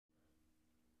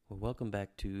Well, welcome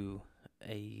back to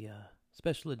a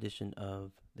special edition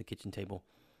of the Kitchen Table.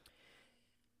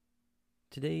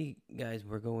 Today, guys,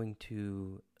 we're going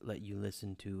to let you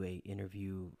listen to a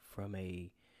interview from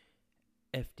a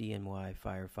FDNY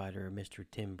firefighter, Mr.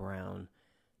 Tim Brown,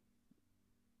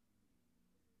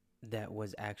 that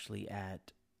was actually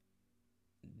at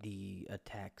the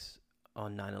attacks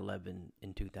on 9/11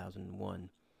 in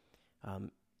 2001.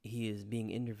 He is being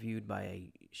interviewed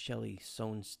by Shelli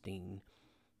Sonstein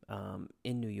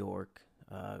in New York,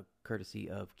 courtesy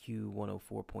of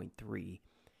Q104.3.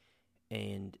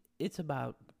 And it's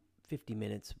about 50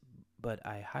 minutes, but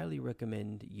I highly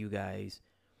recommend you guys,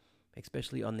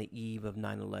 especially on the eve of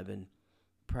 9/11,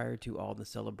 prior to all the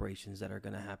celebrations that are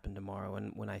going to happen tomorrow.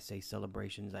 And when I say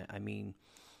celebrations, I mean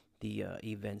the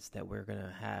events that we're going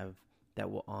to have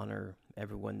that will honor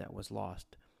everyone that was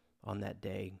lost on that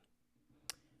day.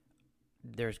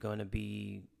 There's going to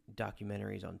be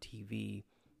documentaries on TV.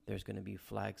 There's going to be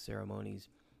flag ceremonies.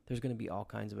 There's going to be all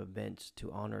kinds of events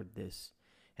to honor this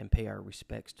and pay our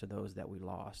respects to those that we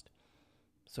lost.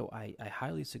 So I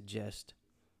highly suggest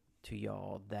to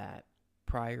y'all that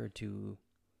prior to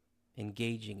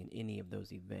engaging in any of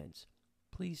those events,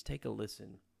 please take a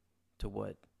listen to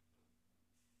what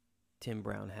Tim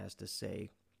Brown has to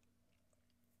say.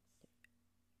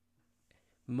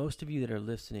 Most of you that are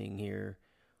listening here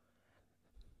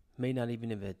may not even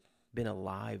have been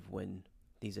alive when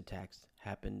these attacks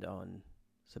happened on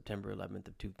September 11th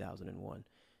of 2001.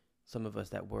 Some of us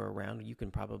that were around, you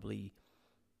can probably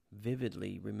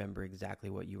vividly remember exactly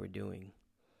what you were doing.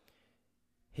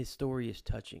 His story is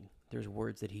touching. There's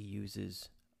words that he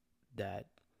uses that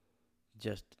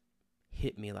just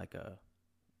hit me like a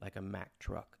Mack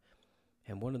truck.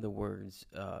 And one of the words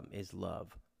is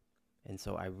love. And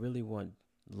so I really want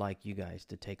you guys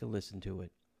to take a listen to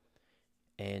it.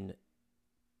 And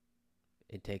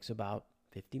it takes about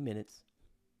 50 minutes,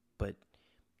 but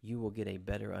you will get a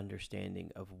better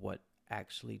understanding of what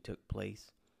actually took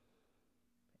place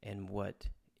and what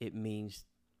it means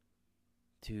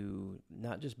to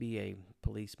not just be a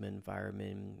policeman,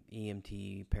 fireman,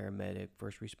 EMT, paramedic,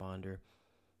 first responder,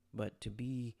 but to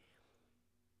be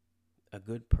a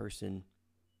good person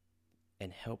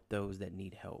and help those that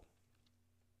need help.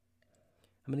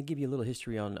 I'm going to give you a little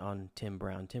history on Tim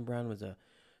Brown. Tim Brown was a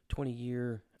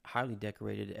 20-year, highly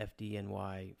decorated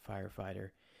FDNY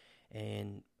firefighter,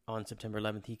 and on September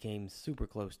 11th, he came super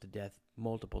close to death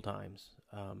multiple times.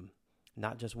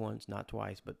 Not just once, not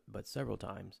twice, but several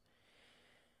times.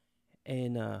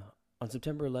 And on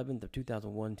September 11th of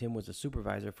 2001, Tim was a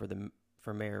supervisor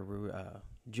for Mayor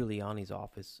Giuliani's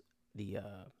office, the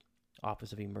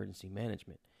Office of Emergency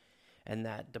Management. And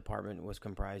that department was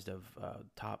comprised of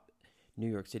top New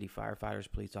York City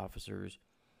firefighters, police officers,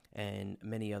 and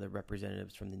many other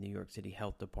representatives from the New York City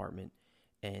Health Department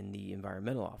and the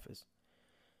Environmental Office.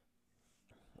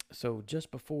 So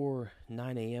just before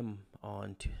 9 a.m.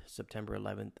 on September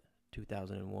 11th,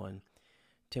 2001,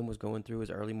 Tim was going through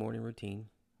his early morning routine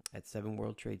at 7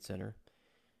 World Trade Center,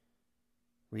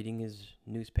 reading his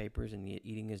newspapers and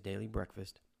eating his daily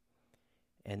breakfast,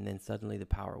 and then suddenly the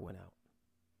power went out.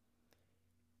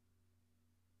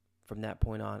 From that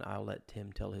point on, I'll let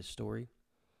Tim tell his story.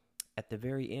 At the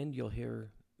very end, you'll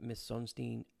hear Miss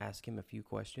Sonstein ask him a few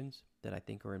questions that I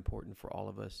think are important for all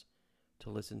of us to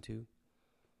listen to.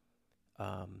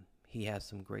 He has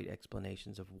some great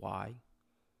explanations of why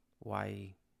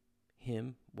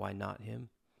him, why not him.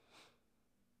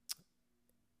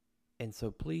 And so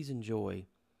please enjoy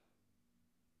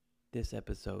this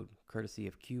episode, courtesy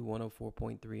of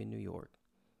Q104.3 in New York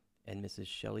and Mrs.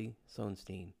 Shelli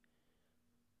Sonstein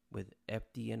with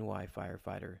FDNY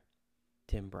firefighter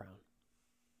Tim Brown.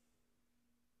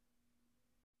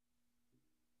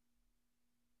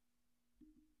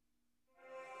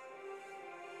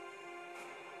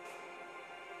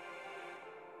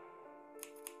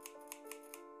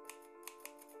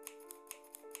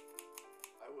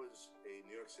 I was a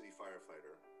New York City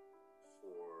firefighter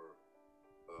for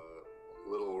a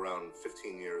little around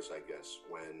 15 years, I guess,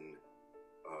 when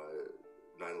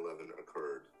 9/11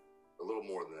 occurred. A little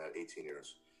more than that, 18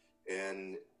 years.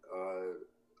 And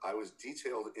I was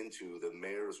detailed into the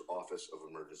Mayor's Office of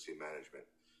Emergency Management.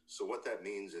 So what that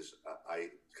means is I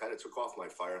kind of took off my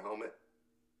fire helmet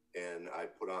and I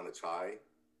put on a tie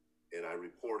and I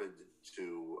reported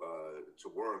to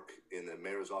work in the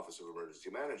Mayor's Office of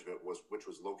Emergency Management, which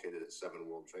was located at 7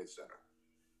 World Trade Center.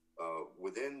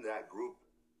 Within that group,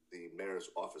 the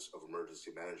Mayor's Office of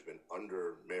Emergency Management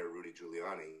under Mayor Rudy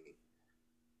Giuliani,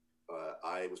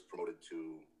 I was promoted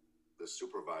to the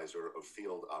supervisor of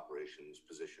field operations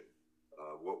position.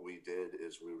 What we did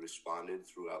is we responded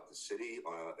throughout the city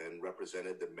and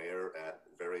represented the mayor at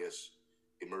various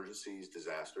emergencies,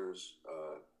 disasters,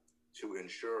 to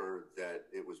ensure that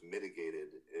it was mitigated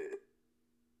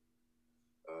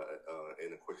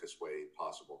in the quickest way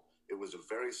possible. It was a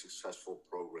very successful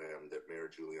program that Mayor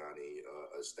Giuliani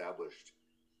established.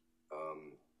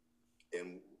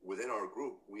 And within our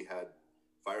group, we had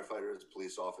firefighters,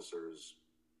 police officers,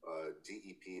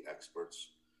 DEP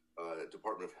experts,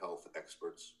 Department of Health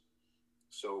experts.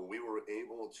 So we were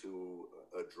able to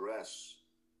address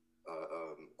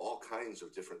all kinds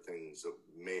of different things that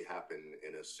may happen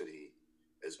in a city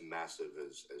as massive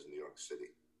as New York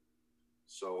City.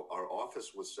 So our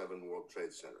office was 7 World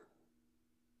Trade Center.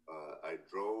 I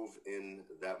drove in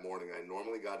that morning. I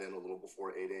normally got in a little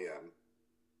before 8 a.m.,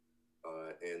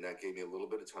 and that gave me a little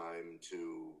bit of time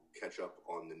to catch up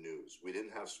on the news. We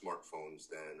didn't have smartphones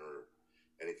then or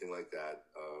anything like that.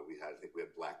 I think we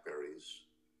had Blackberries.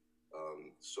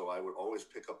 So I would always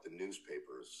pick up the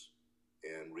newspapers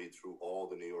and read through all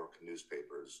the New York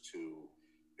newspapers to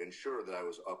ensure that I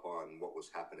was up on what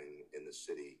was happening in the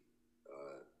city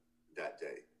that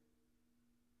day.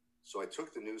 So I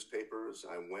took the newspapers.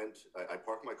 I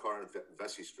parked my car on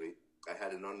Vesey Street. I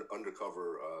had an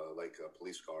undercover, like a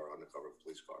police car, undercover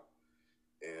police car.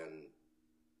 And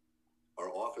our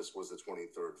office was the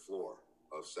 23rd floor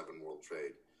of 7 World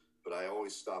Trade. But I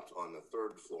always stopped on the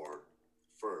 3rd floor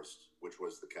first, which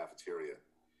was the cafeteria.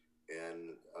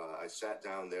 And I sat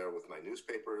down there with my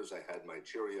newspapers. I had my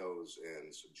Cheerios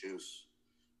and some juice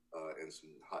and some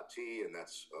hot tea. And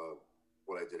that's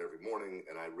what I did every morning.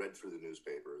 And I read through the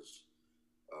newspapers.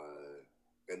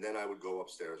 And then I would go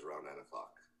upstairs around 9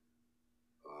 o'clock.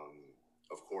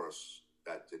 Of course,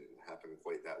 that didn't happen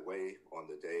quite that way on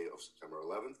the day of September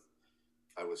 11th.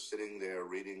 I was sitting there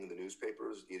reading the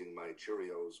newspapers, eating my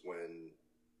Cheerios when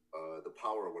the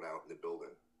power went out in the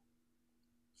building.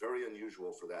 Very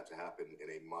unusual for that to happen in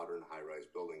a modern high-rise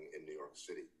building in New York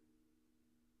City.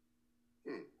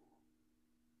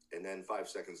 And then 5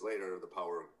 seconds later, the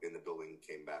power in the building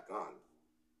came back on.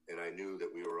 And I knew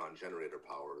that we were on generator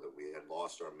power, that we had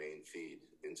lost our main feed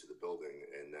into the building,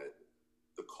 and that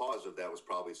the cause of that was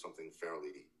probably something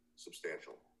fairly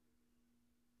substantial.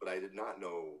 But I did not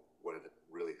know what had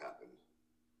really happened.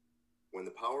 When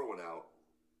the power went out,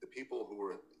 the people who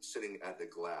were sitting at the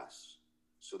glass,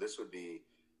 so this would be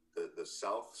the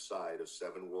south side of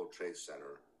 7 World Trade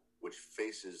Center, which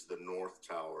faces the north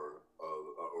tower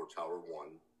or Tower 1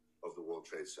 of the World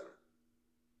Trade Center,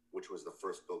 which was the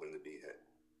first building to be hit.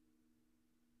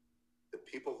 The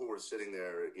people who were sitting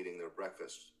there eating their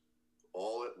breakfast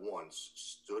all at once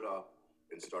stood up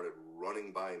and started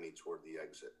running by me toward the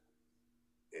exit.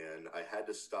 And I had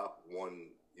to stop one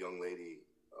young lady,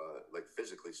 like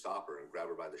physically stop her and grab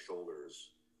her by the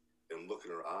shoulders and look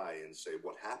in her eye and say,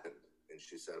 "What happened?" And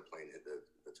she said a plane hit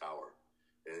the tower.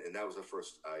 And that was the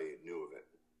first I knew of it.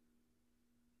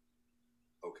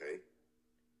 Okay.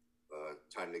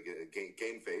 Time to get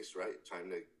game face, right? Time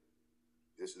to,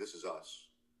 this is us.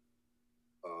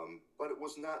 But it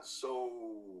was not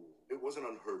it wasn't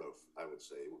unheard of, I would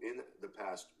say. In the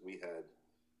past, we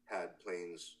had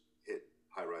planes hit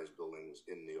high-rise buildings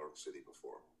in New York City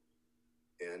before.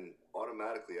 And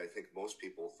automatically, I think most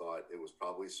people thought it was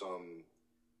probably some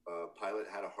pilot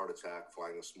had a heart attack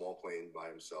flying a small plane by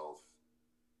himself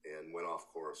and went off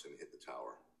course and hit the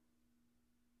tower.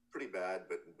 Pretty bad,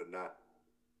 but not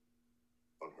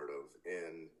unheard of.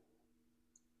 And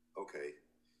okay,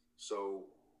 so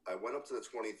I went up to the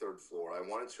 23rd floor. I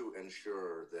wanted to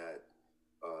ensure that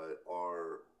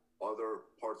our other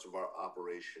parts of our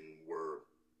operation were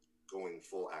going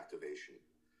full activation.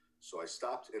 So I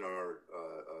stopped in our,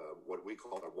 what we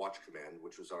call our watch command,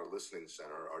 which was our listening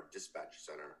center, our dispatch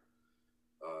center.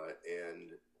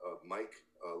 And Mike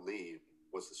Lee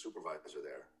was the supervisor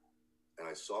there. And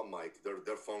I saw Mike,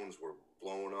 their phones were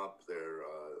blown up. Their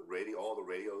all the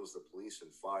radios, the police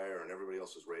and fire and everybody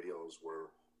else's radios were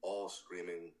all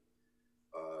screaming.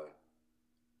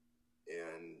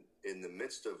 And in the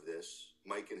midst of this,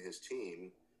 Mike and his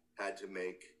team had to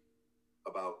make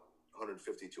about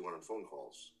 150, 200 phone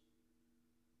calls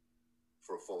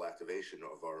for full activation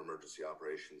of our emergency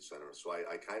operations center. So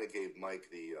I kind of gave Mike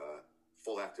the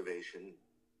full activation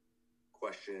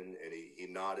question, and he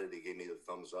nodded. He gave me the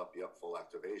thumbs up. Yep, full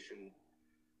activation.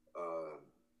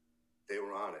 They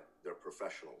were on it. They're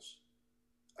professionals.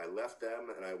 I left them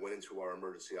and I went into our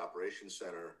emergency operations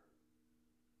center,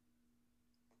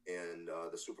 and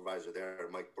the supervisor there,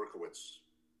 Mike Berkowitz,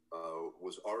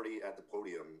 was already at the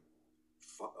podium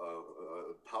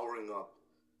powering up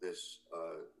this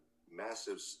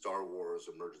massive Star Wars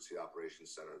emergency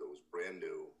operations center that was brand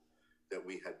new, that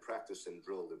we had practiced and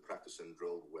drilled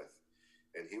with.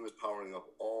 And he was powering up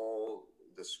all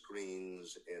the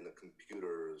screens and the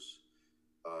computers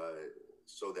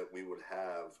so that we would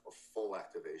have a full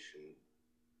activation,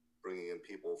 bringing in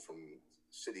people from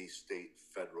city, state,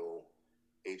 federal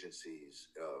agencies,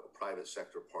 private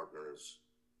sector partners,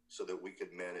 so that we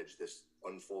could manage this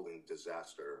unfolding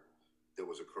disaster that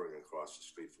was occurring across the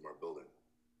street from our building.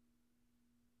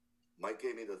 Mike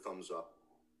gave me the thumbs up,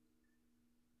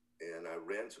 and I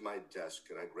ran to my desk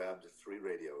and I grabbed 3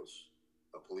 radios,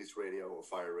 a police radio, a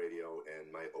fire radio,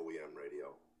 and my OEM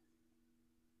radio.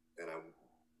 And I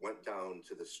went down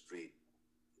to the street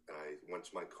and I went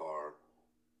to my car,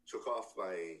 took off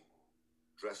my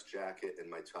dress jacket and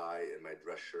my tie and my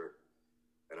dress shirt,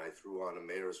 and I threw on a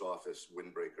mayor's office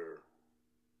windbreaker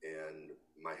and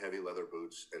my heavy leather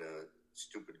boots and a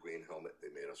stupid green helmet they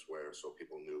made us wear so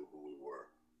people knew who we were.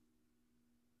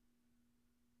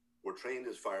 We're trained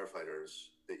as firefighters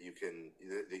that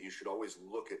you should always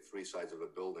look at 3 sides of a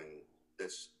building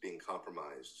that's being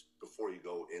compromised before you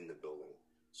go in the building,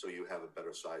 so you have a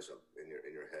better size up in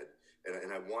your head.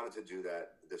 And I wanted to do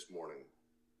that this morning.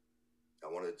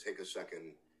 I wanted to take a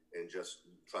second and just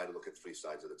try to look at 3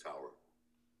 sides of the tower.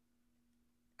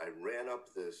 I ran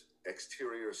up this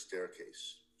exterior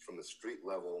staircase from the street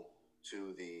level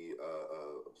to the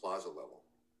plaza level.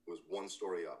 It was 1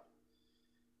 story up.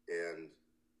 And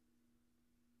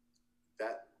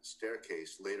that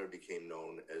staircase later became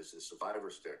known as the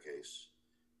survivor staircase,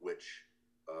 which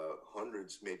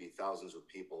hundreds, maybe thousands of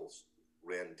people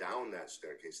ran down that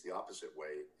staircase the opposite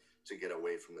way to get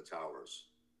away from the towers.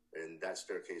 And that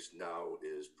staircase now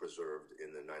is preserved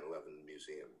in the 9/11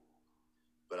 museum.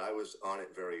 But I was on it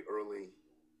very early.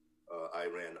 I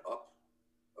ran up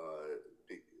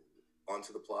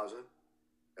onto the plaza,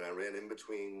 and I ran in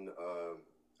between,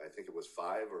 I think it was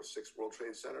 5 or 6 World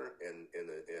Trade Center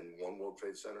and 1 World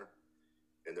Trade Center.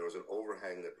 And there was an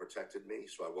overhang that protected me,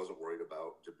 so I wasn't worried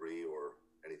about debris or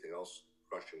anything else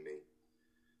crushing me.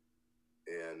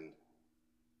 And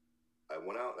I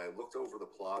went out and I looked over the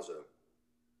plaza,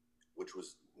 which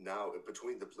was now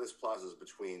between this plaza is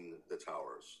between the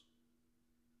towers.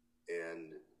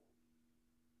 And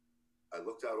I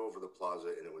looked out over the plaza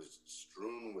and it was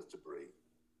strewn with debris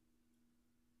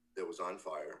that was on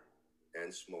fire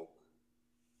and smoke.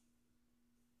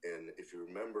 And if you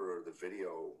remember the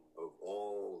video of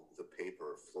all the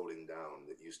paper floating down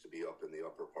that used to be up in the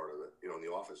upper part of in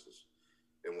the offices,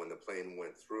 and when the plane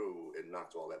went through, it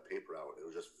knocked all that paper out. It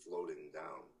was just floating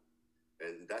down.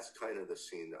 And that's kind of the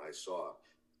scene that I saw.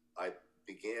 I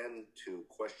began to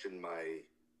question my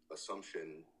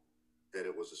assumption that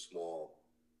it was a small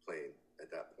plane at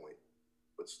that point,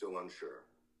 but still unsure.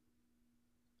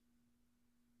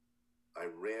 I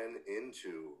ran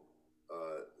into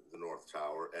the North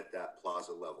Tower at that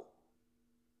plaza level.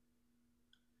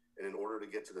 And in order to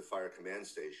get to the fire command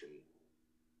station,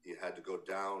 you had to go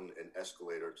down an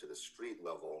escalator to the street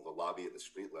level, the lobby at the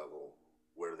street level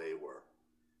where they were.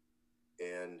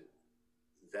 And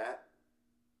that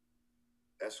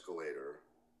escalator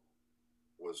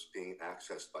was being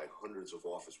accessed by hundreds of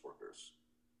office workers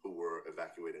who were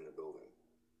evacuating the building.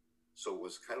 So it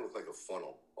was kind of like a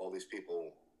funnel. All these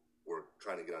people were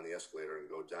trying to get on the escalator and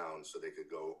go down so they could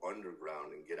go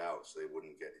underground and get out so they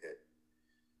wouldn't get hit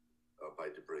by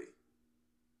debris.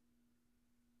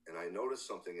 And I noticed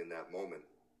something in that moment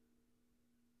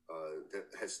that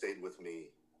has stayed with me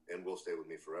and will stay with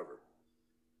me forever.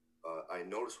 I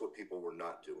noticed what people were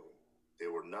not doing. They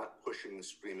were not pushing,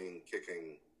 screaming,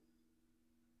 kicking,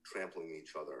 trampling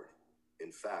each other.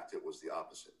 In fact, it was the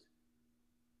opposite.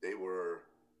 They were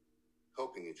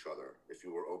helping each other. If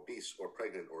you were obese or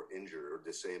pregnant or injured or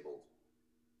disabled,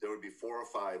 there would be 4 or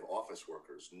 5 office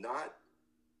workers, not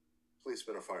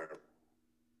policemen or firemen.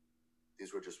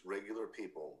 These were just regular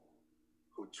people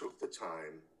who took the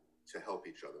time to help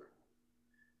each other.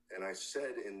 And I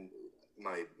said in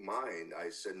my mind, I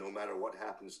said, no matter what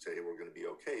happens today, we're going to be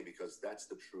okay, because that's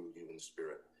the true human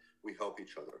spirit. We help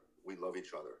each other. We love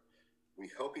each other. We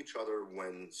help each other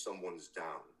when someone's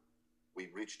down. We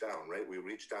reach down, right? We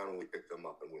reach down and we pick them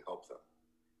up and we help them.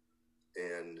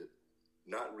 And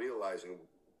not realizing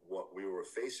what we were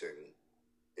facing,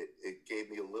 it gave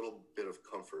me a little bit of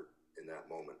comfort in that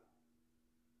moment.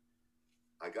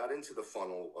 I got into the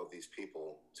funnel of these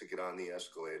people to get on the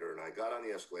escalator, and I got on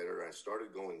the escalator and I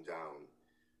started going down,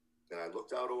 and I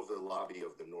looked out over the lobby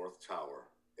of the North Tower,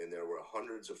 and there were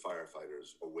hundreds of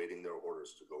firefighters awaiting their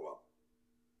orders to go up.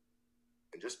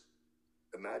 And just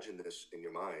imagine this in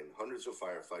your mind, hundreds of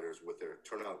firefighters with their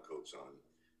turnout coats on,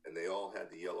 and they all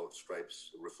had the yellow stripes,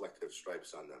 reflective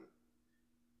stripes on them.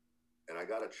 And I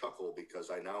got a chuckle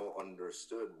because I now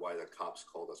understood why the cops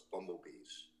called us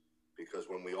bumblebees. Because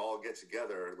when we all get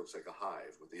together, it looks like a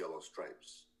hive with the yellow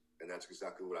stripes. And that's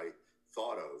exactly what I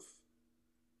thought of,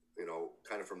 you know,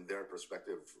 kind of from their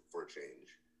perspective for a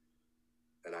change.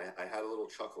 And I had a little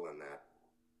chuckle in that.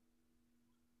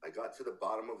 I got to the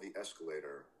bottom of the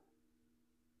escalator,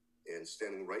 and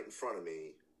standing right in front of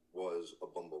me was a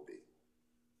bumblebee.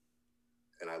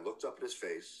 And I looked up at his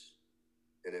face,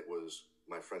 and it was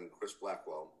my friend Chris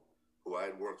Blackwell, who I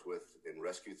had worked with in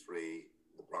Rescue 3,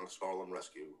 the Bronx Harlem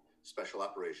Rescue, Special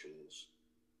Operations,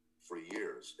 for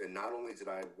years. And not only did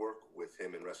I work with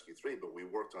him in Rescue 3, but we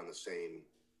worked on the same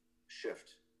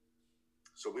shift.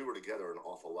 So we were together an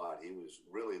awful lot. He was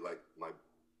really like my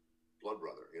blood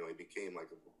brother. You know, he became like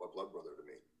a blood brother to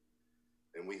me.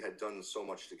 And we had done so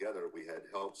much together. We had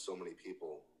helped so many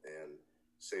people and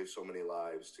saved so many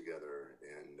lives together.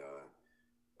 And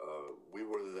we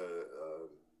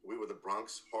were the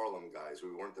Bronx Harlem guys.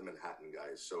 We weren't the Manhattan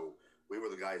guys. So we were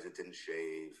the guys that didn't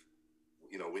shave.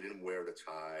 You know, we didn't wear the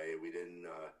tie. We didn't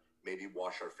maybe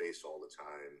wash our face all the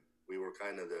time. We were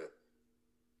kind of the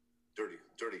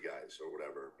dirty guys or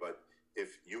whatever. But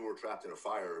if you were trapped in a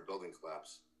fire or a building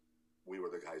collapse, we were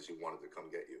the guys who wanted to come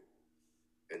get you.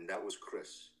 And that was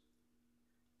Chris.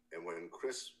 And when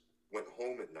Chris went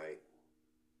home at night,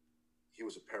 he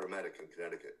was a paramedic in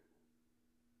Connecticut.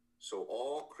 So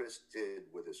all Chris did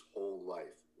with his whole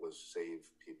life was save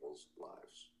people's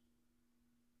lives.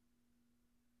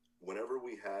 Whenever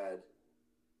we had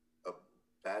a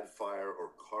bad fire or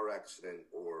car accident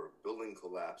or building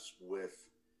collapse with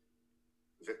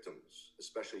victims,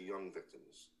 especially young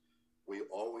victims, we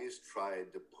always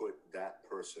tried to put that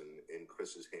person in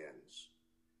Chris's hands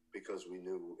because we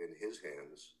knew in his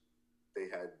hands they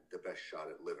had the best shot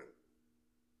at living.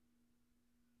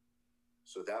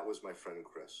 So that was my friend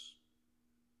Chris.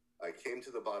 I came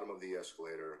to the bottom of the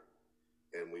escalator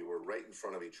and we were right in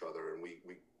front of each other, and we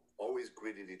always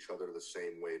greeted each other the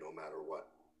same way no matter what.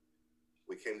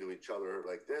 We came to each other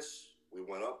like this. We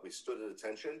went up, we stood at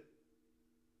attention.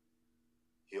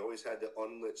 He always had the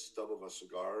unlit stub of a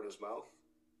cigar in his mouth,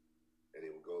 and he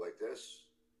would go like this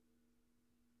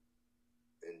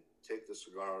and take the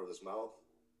cigar out of his mouth.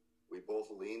 We both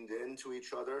leaned into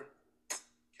each other,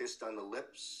 kissed on the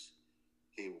lips.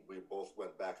 We both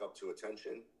went back up to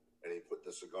attention, and he put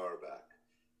the cigar back.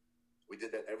 We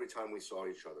did that every time we saw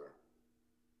each other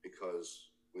because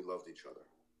we loved each other.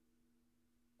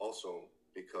 Also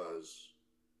because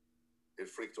it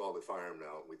freaked all the firemen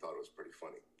out, and we thought it was pretty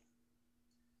funny.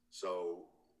 So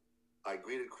I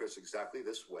greeted Chris exactly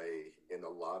this way in the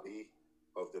lobby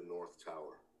of the North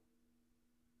Tower.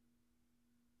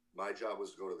 My job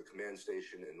was to go to the command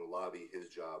station. In the lobby, his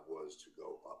job was to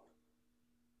go up.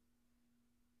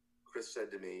 Chris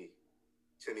said to me,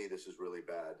 "Timmy, this is really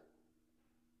bad."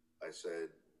 I said,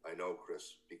 "I know,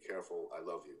 Chris. Be careful. I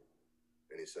love you."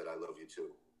 And he said, "I love you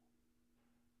too."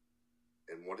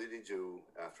 And what did he do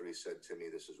after he said, "Timmy,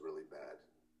 this is really bad,"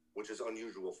 which is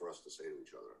unusual for us to say to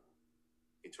each other?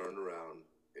 He turned around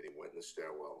and he went in the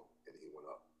stairwell and he went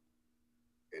up.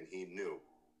 And he knew.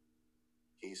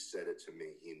 He said it to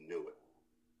me. He knew it.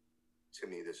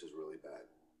 "Timmy, this is really bad."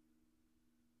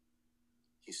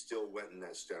 He still went in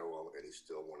that stairwell and he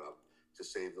still went up to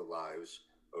save the lives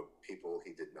of people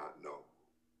he did not know,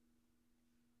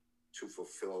 to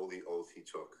fulfill the oath he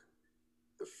took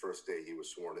the first day he was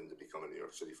sworn in to become a New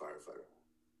York City firefighter.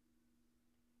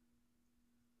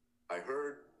 I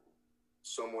heard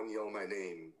someone yell my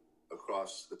name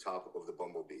across the top of the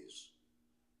bumblebees.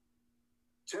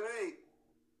 "Timmy!"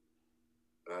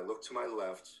 And I looked to my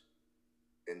left,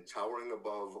 and towering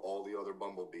above all the other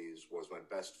bumblebees was my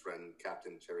best friend,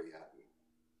 Captain Terry Hatton,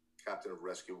 captain of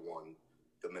Rescue 1,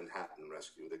 the Manhattan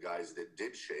Rescue, the guys that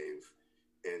did shave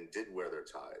and did wear their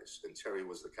ties. And Terry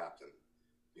was the captain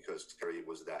because Terry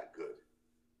was that good.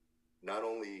 Not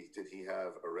only did he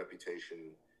have a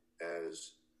reputation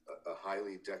as a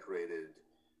highly decorated,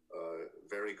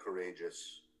 very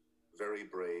courageous, very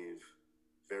brave,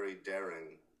 very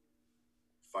daring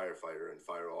firefighter and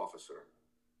fire officer,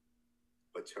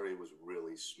 but Terry was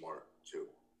really smart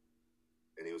too.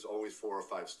 And he was always 4 or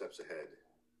 5 steps ahead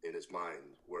in his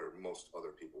mind where most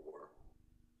other people were.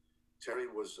 Terry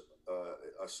was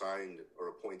assigned or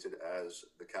appointed as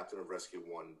the captain of Rescue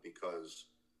 1 because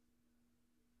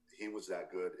he was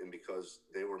that good and because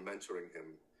they were mentoring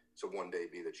him to one day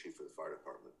be the chief of the fire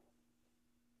department.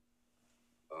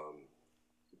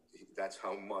 That's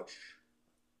how much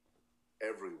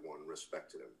everyone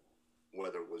respected him,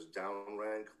 whether it was down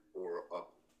rank or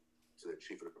up to the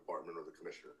chief of the department or the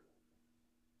commissioner.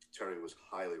 Terry was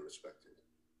highly respected.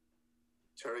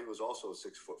 Terry was also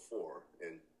 6'4"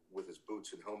 and with his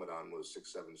boots and helmet on was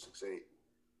 6'7", 6'8".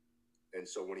 And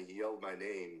so when he yelled my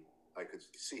name, I could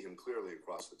see him clearly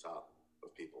across the top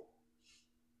of people.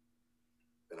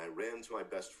 And I ran to my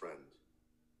best friend.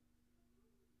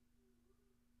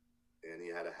 And he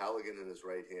had a Halligan in his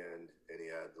right hand, and he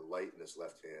had the light in his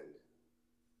left hand.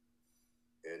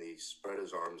 And he spread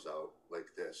his arms out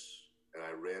like this. And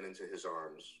I ran into his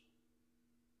arms,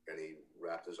 and he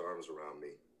wrapped his arms around me.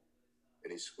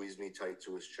 And he squeezed me tight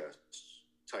to his chest,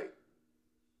 tight.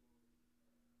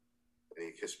 And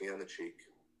he kissed me on the cheek.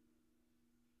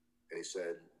 And he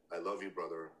said, "I love you,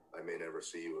 brother. I may never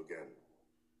see you again."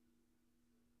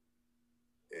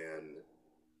 And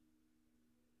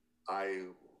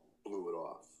I blew it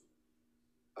off.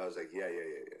 I was like, yeah.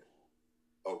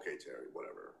 Okay, Terry,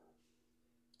 whatever.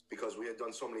 Because we had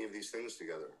done so many of these things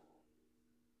together.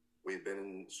 We had been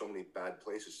in so many bad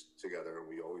places together, and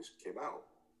we always came out.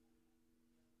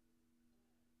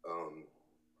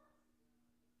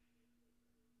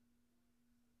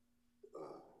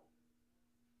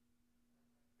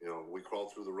 We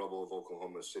crawled through the rubble of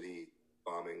Oklahoma City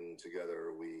bombing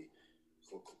together. We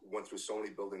went through so many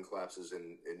building collapses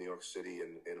in New York City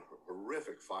and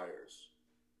horrific fires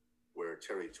where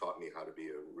Terry taught me how to be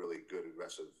a really good,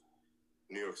 aggressive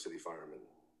New York City fireman.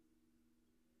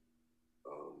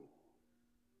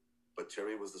 But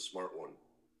Terry was the smart one.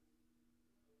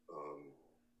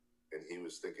 And he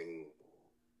was thinking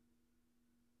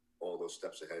all those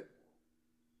steps ahead.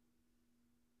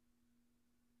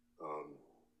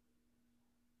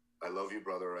 "I love you,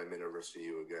 brother. I may never see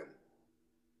you again."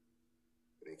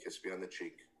 And he kissed me on the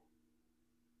cheek.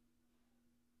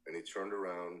 And he turned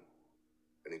around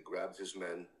and he grabbed his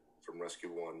men from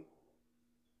Rescue 1,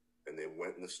 and they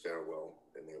went in the stairwell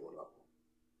and they went up.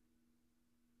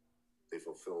 They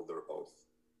fulfilled their oath.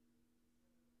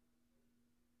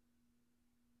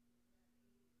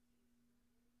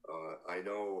 I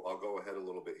know I'll go ahead a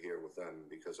little bit here with them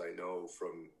because I know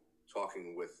from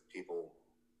talking with people,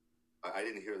 I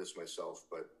didn't hear this myself,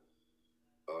 but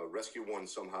Rescue 1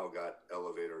 somehow got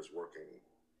elevators working,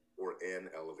 or an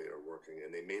elevator working,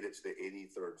 and they made it to the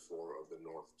 83rd floor of the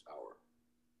North Tower,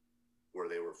 where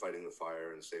they were fighting the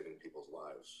fire and saving people's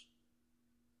lives.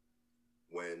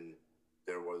 When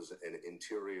there was an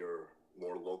interior,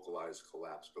 more localized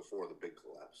collapse before the big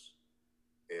collapse,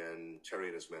 and Terry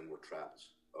and his men were trapped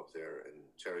up there,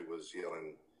 and Terry was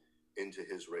yelling into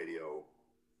his radio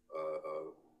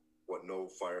what no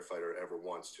firefighter ever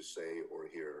wants to say or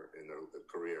hear in their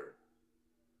career.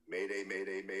 "Mayday,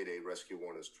 mayday, mayday, Rescue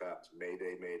 1 is trapped.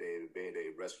 Mayday, mayday, mayday,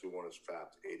 Rescue 1 is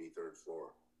trapped, 83rd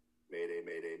floor. Mayday,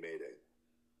 mayday, mayday."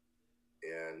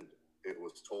 And it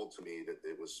was told to me that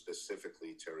it was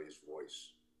specifically Terry's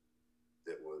voice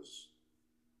that was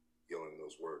yelling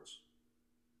those words.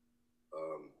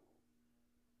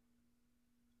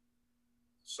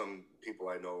 Some people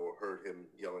I know heard him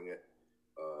yelling it.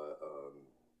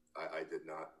 I did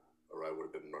not, or I would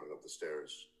have been running up the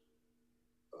stairs.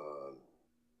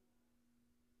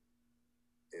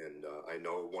 And I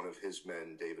know one of his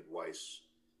men, David Weiss,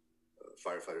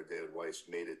 firefighter David Weiss,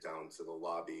 made it down to the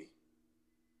lobby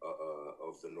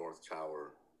of the North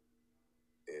Tower,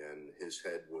 and his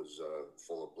head was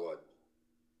full of blood.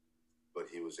 But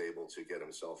he was able to get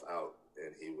himself out,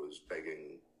 and he was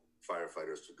begging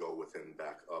firefighters to go with him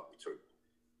back up to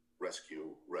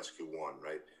rescue 1,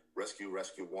 right? Rescue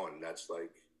 1. That's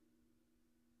like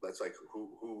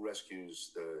who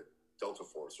rescues the Delta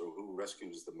Force, or who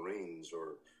rescues the Marines,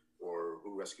 or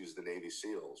who rescues the Navy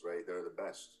SEALs, right? They're the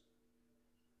best.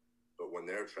 But when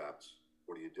they're trapped,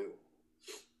 what do?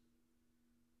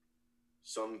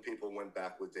 Some people went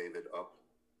back with David up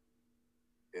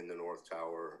in the North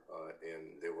Tower,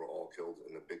 and they were all killed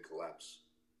in the big collapse.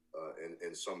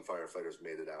 And some firefighters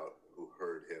made it out who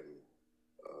heard him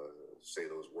say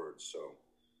those words. So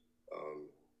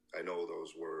I know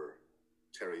those were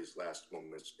Terry's last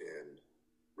moments and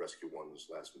Rescue 1's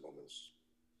last moments.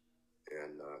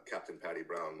 And Captain Patty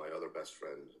Brown, my other best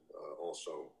friend,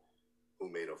 also, who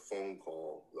made a phone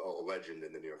call, a legend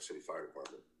in the New York City Fire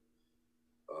Department,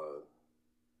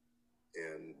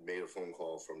 and made a phone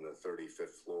call from the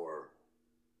 35th floor,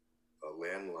 a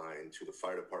landline to the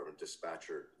fire department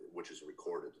dispatcher, which is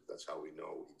recorded. That's how we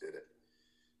know he did it.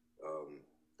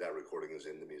 That recording is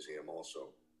in the museum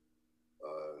also.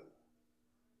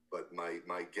 But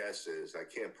my guess is, I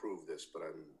can't prove this, but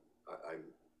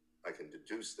I can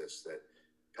deduce this, that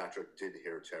Patrick did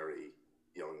hear Terry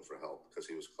yelling for help because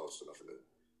he was close enough in the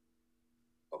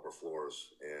upper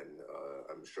floors, and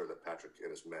I'm sure that Patrick and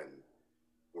his men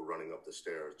were running up the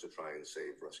stairs to try and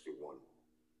save Rescue 1,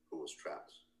 who was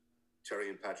trapped. Terry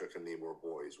and Patrick and me were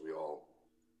boys. We all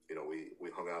you know, we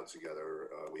hung out together.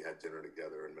 We had dinner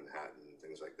together in Manhattan,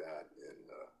 things like that.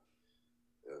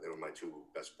 And they were my two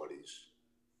best buddies,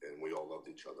 and we all loved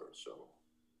each other. So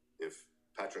if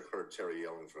Patrick heard Terry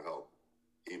yelling for help,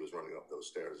 he was running up those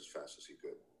stairs as fast as he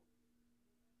could.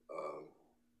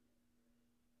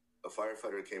 A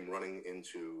firefighter came running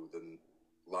into the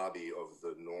lobby of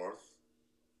the North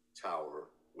Tower,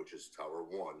 which is Tower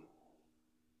 1,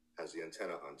 has the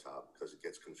antenna on top because it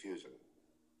gets confusing.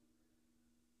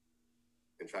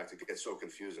 In fact, it gets so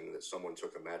confusing that someone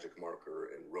took a magic marker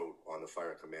and wrote on the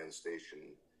fire command station,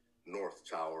 North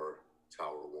Tower,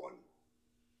 Tower 1,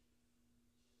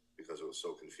 because it was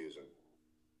so confusing.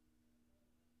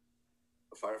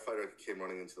 A firefighter came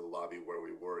running into the lobby where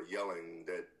we were, yelling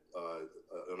that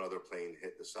another plane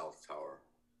hit the South Tower.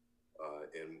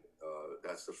 And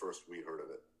that's the first we heard of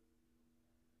it.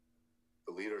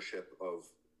 The leadership of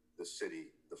the city,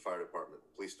 the fire department,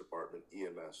 police department,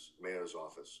 EMS, mayor's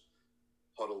office,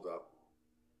 huddled up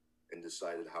and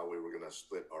decided how we were going to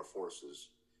split our forces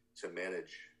to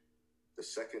manage the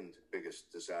second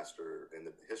biggest disaster in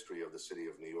the history of the city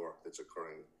of New York that's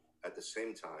occurring at the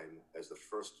same time as the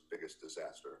first biggest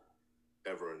disaster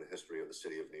ever in the history of the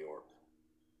city of New York.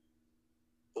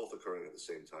 Both occurring at the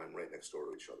same time, right next door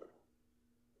to each other.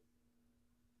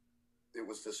 It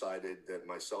was decided that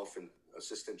myself and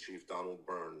Assistant Chief Donald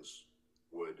Burns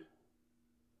would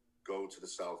go to the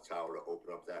South Tower to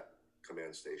open up that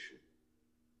command station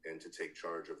and to take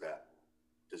charge of that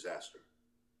disaster.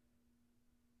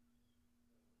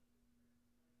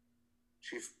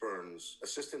 Chief Burns,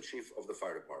 Assistant Chief of the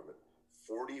Fire Department,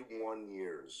 41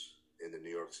 years in the New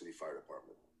York City Fire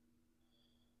Department.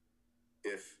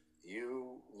 If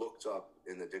you looked up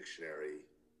in the dictionary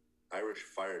Irish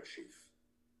Fire Chief,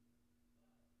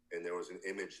 and there was an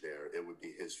image there, it would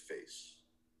be his face.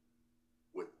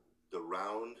 With the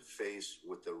round face,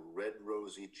 with the red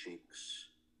rosy cheeks.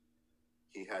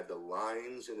 He had the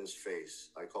lines in his face,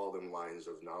 I call them lines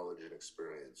of knowledge and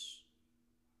experience,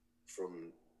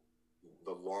 from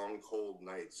the long, cold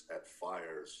nights at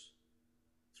fires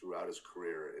throughout his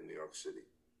career in New York City.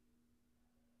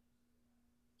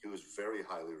 He was very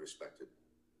highly respected.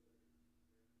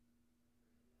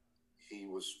 He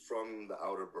was from the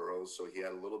outer boroughs, so he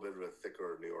had a little bit of a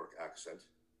thicker New York accent.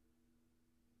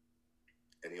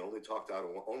 And he only talked out of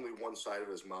only one side of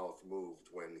his mouth moved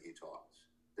when he talked.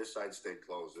 This side stayed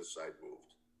closed, this side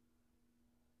moved.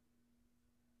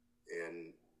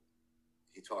 And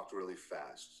he talked really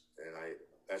fast. And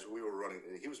as we were running,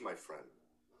 he was my friend.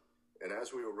 And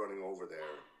as we were running over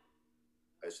there,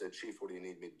 I said, Chief, what do you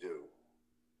need me to do?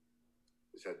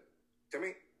 He said,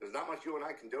 Timmy, there's not much you and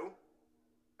I can do.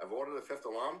 I've ordered a fifth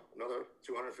alarm, another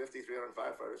 250, 300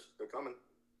 firefighters. They're coming,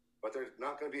 but they're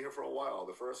not going to be here for a while.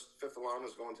 The fifth alarm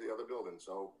is going to the other building.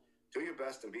 So do your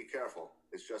best and be careful.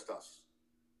 It's just us.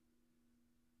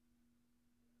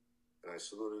 And I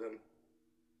saluted him.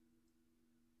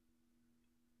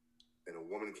 And a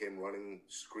woman came running,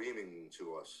 screaming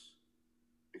to us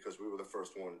because we were the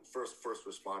first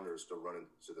responders to run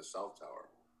into the South Tower.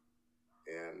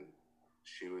 And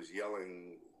she was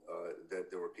yelling that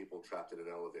there were people trapped in an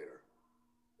elevator.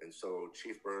 And so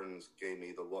Chief Burns gave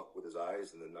me the look with his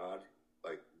eyes and the nod,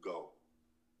 like, go.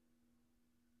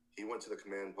 He went to the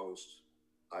command post.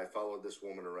 I followed this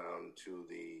woman around to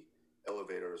the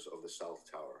elevators of the South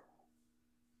Tower,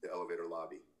 the elevator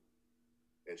lobby.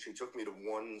 And she took me to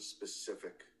one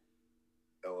specific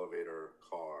elevator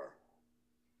car.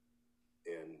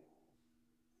 And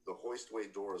the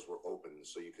hoistway doors were open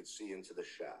so you could see into the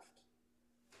shaft.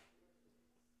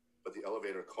 But the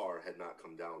elevator car had not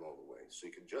come down all the way. So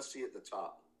you could just see at the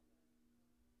top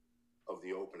of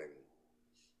the opening.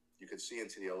 You could see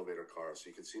into the elevator car. So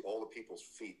you could see all the people's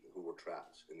feet who were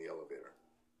trapped in the elevator.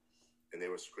 And they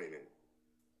were screaming.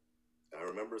 And I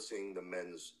remember seeing the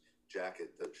men's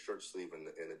jacket, the shirt sleeve and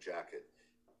a jacket,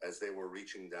 as they were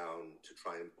reaching down to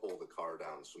try and pull the car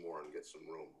down some more and get some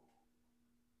room.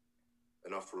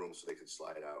 Enough room so they could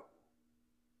slide out.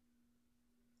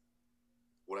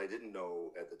 What I didn't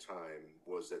know at the time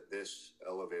was that this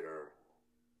elevator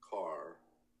car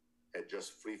had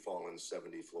just free fallen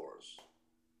 70 floors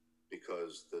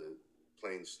because the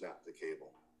plane snapped the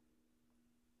cable.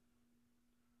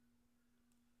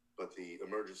 But the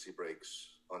emergency brakes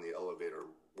on the elevator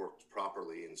worked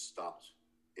properly and stopped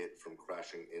it from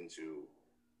crashing into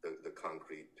the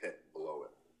concrete pit below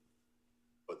it.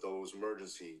 But those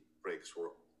emergency brakes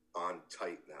were on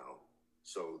tight now.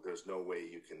 So there's no way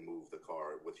you can move the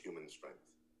car with human strength.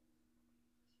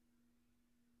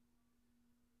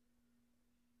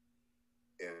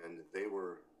 And they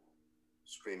were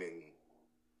screaming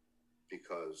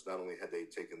because not only had they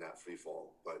taken that free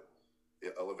fall, but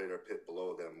The elevator pit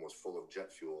below them was full of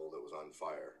jet fuel that was on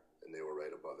fire, and they were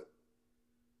right above it.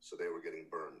 So they were getting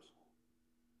burned.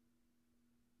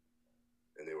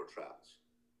 And they were trapped.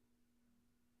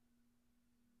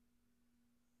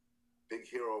 Big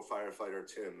hero firefighter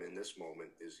Tim in this moment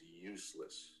is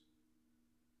useless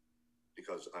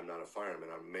because I'm not a fireman,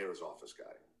 I'm a mayor's office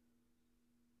guy.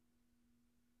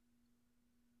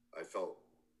 I felt,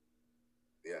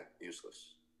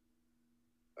 useless.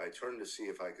 I turned to see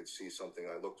if I could see something.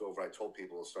 I looked over, I told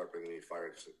people to start bringing me fire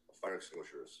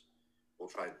extinguishers. We'll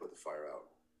try and put the fire out.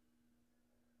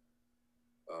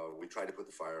 We tried to put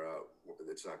the fire out.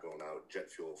 It's not going out.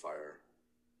 Jet fuel fire.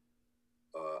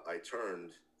 I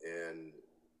turned and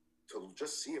to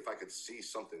just see if I could see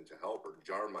something to help or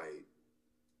jar my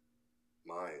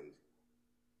mind.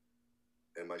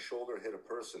 And my shoulder hit a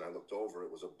person. I looked over.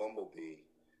 It was a bumblebee.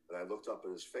 And I looked up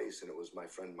at his face, and it was my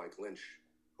friend Mike Lynch,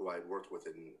 who I had worked with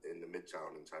in the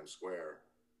Midtown in Times Square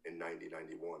in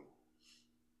 91.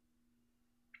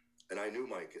 And I knew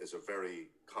Mike as a very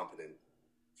competent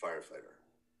firefighter.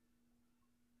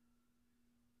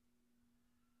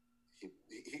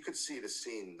 He could see the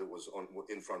scene that was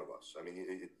in front of us. I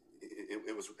mean,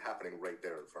 it was happening right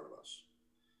there in front of us.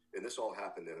 And this all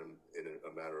happened in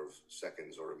a matter of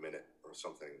seconds or a minute or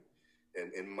something.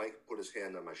 And Mike put his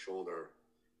hand on my shoulder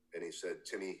and he said,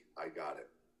 "Timmy, I got it."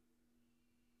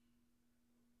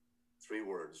 3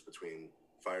 words between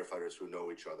firefighters who know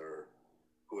each other,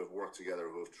 who have worked together,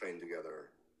 who have trained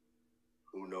together,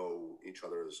 who know each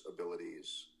other's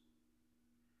abilities.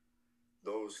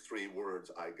 Those 3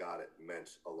 words, "I got it,"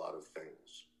 meant a lot of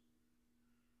things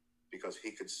because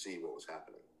he could see what was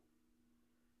happening.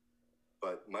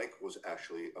 But Mike was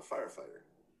actually a firefighter.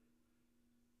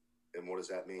 And what does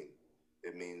that mean?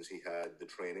 It means he had the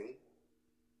training,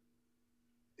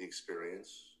 the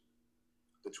experience,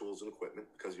 the tools and equipment,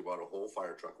 because he bought a whole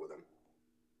fire truck with him.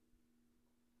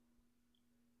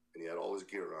 And he had all his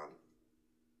gear on.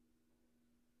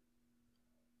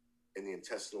 And the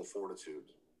intestinal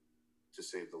fortitude to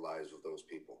save the lives of those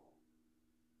people.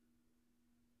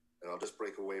 And I'll just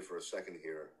break away for a second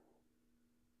here.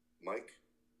 Mike,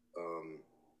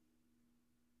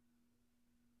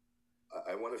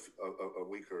 I went a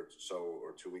week or so,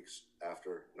 or 2 weeks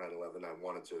after 9/11, I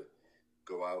wanted to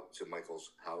go out to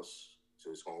Michael's house, to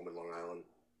his home in Long Island,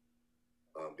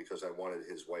 because I wanted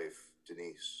his wife,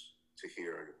 Denise, to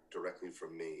hear directly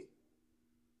from me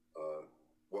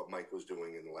what Mike was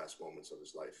doing in the last moments of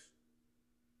his life.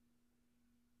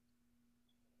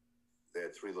 They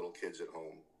had 3 little kids at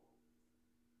home,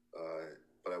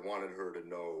 but I wanted her to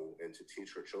know and to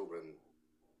teach her children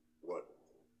what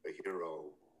a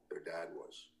hero their dad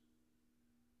was.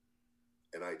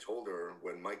 And I told her,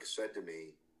 when Mike said to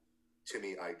me,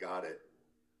 "Timmy, I got it,"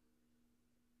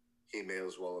 he may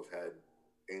as well have had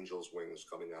angel's wings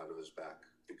coming out of his back,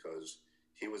 because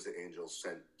he was the angel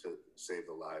sent to save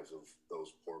the lives of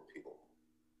those poor people.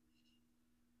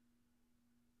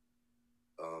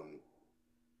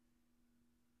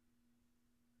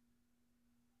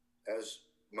 As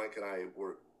Mike and I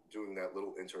were doing that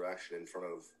little interaction in front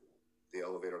of the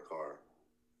elevator car,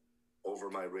 over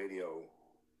my radio,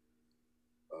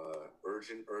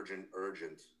 urgent, urgent,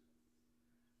 urgent,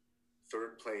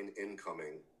 3rd plane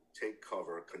incoming, take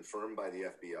cover, confirmed by the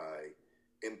FBI,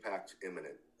 impact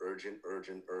imminent, urgent,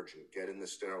 urgent, urgent, get in the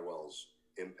stairwells,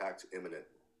 impact imminent,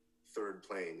 3rd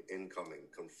plane incoming,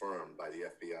 confirmed by the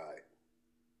FBI.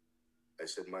 I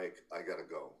said, "Mike, I gotta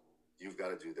go. You've got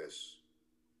to do this.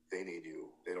 They need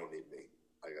you. They don't need me.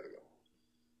 I gotta go."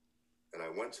 And I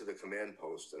went to the command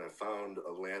post and I found a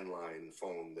landline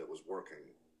phone that was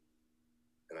working.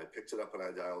 And I picked it up and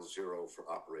I dialed 0 for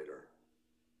operator.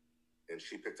 And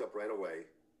she picked up right away.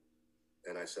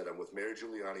 And I said, "I'm with Mayor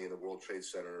Giuliani in the World Trade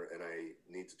Center and I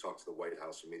need to talk to the White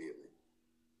House immediately."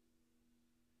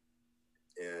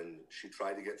 And she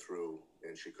tried to get through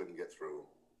and she couldn't get through.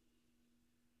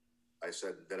 I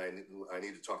said, "Then I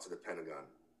need to talk to the Pentagon."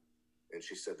 And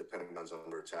she said, "The Pentagon's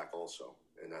under attack also."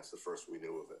 And that's the first we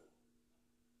knew of it.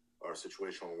 Our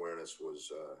situational awareness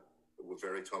was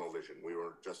very tunnel vision. We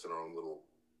were just in our own little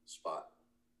spot.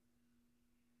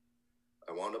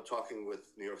 I wound up talking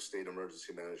with New York State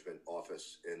Emergency Management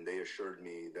Office, and they assured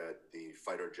me that the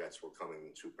fighter jets were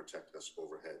coming to protect us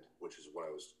overhead, which is what I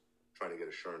was trying to get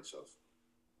assurance of.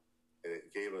 And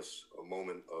it gave us a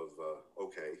moment of,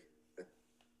 okay,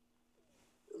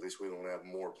 at least we don't have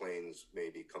more planes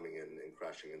maybe coming in and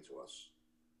crashing into us.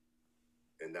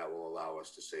 And that will allow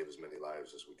us to save as many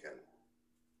lives as we can.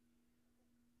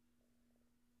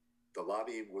 The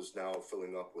lobby was now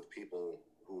filling up with people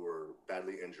who were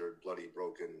badly injured, bloody,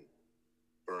 broken,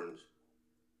 burned.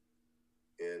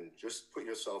 And just put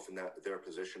yourself in their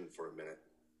position for a minute.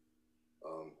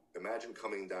 Imagine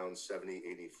coming down 70,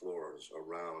 80 floors,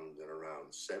 around and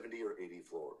around, 70 or 80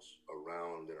 floors,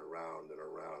 around and around and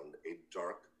around a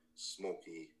dark,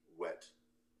 smoky, wet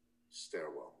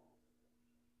stairwell.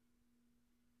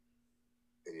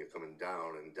 And you're coming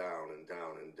down and down and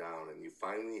down and down, and you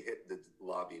finally hit the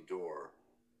lobby door,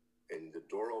 and the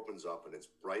door opens up, and it's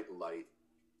bright light,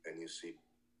 and you see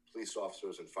police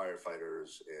officers and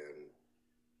firefighters and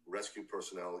rescue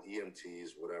personnel, EMTs,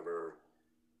 whatever.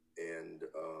 And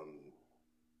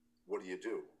what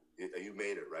do? You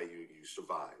made it, right? You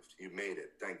survived. You made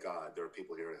it. Thank God there are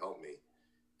people here to help me.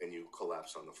 And you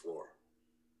collapse on the floor.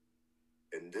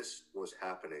 And this was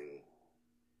happening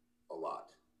a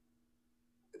lot.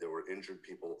 There were injured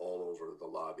people all over the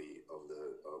lobby of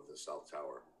the South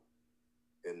Tower.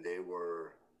 And they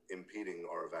were impeding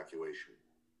our evacuation.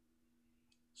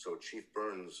 So Chief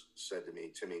Burns said to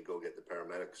me, Timmy, go get the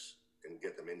paramedics and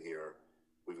get them in here.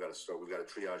 We've got to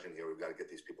triage in here. We've got to get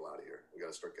these people out of here. We've got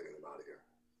to start getting them out of here.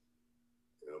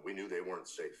 We knew they weren't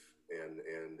safe, and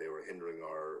they were hindering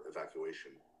our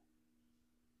evacuation.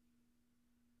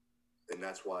 And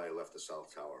that's why I left the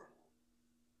South Tower.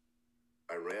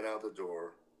 I ran out the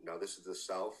door. Now this is the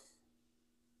south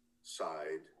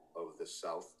side of the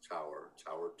South Tower,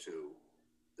 Tower 2,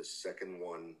 the second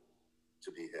one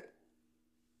to be hit.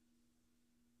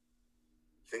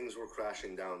 Things were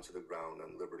crashing down to the ground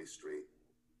on Liberty Street,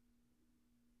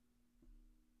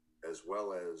 as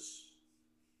well as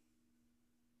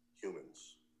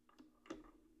humans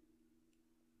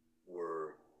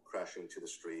were crashing to the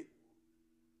street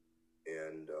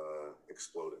and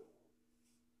exploding.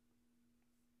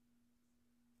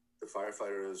 The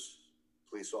firefighters,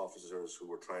 police officers who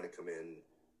were trying to come in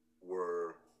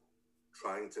were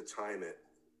trying to time it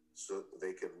so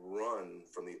they could run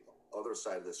from the other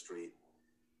side of the street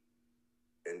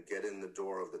and get in the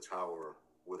door of the tower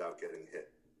without getting hit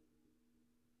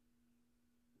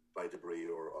by debris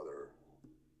or other.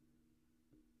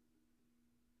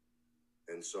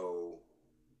 And so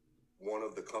one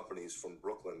of the companies from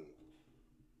Brooklyn,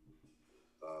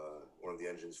 one of the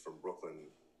engines from Brooklyn,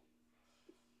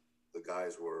 the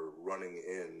guys were running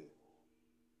in,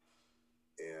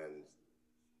 and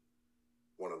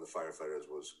one of the firefighters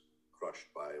was crushed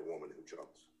by a woman who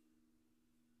jumped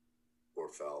or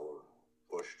fell or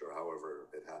pushed or however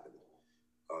it happened.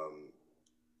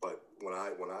 But when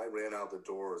I ran out the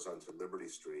doors onto Liberty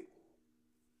Street,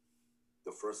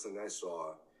 the first thing I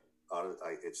saw,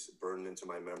 it's burned into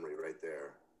my memory right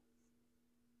there,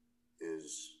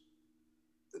 is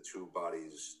the two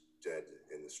bodies dead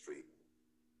in the street,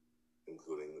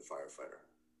 including the firefighter.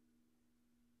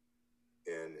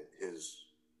 And his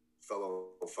fellow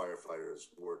firefighters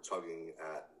were tugging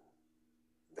at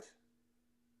that,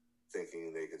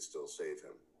 thinking they could still save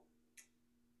him.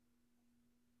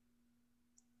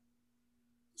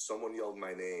 Someone yelled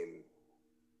my name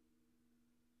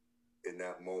in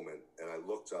that moment, and I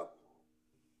looked up,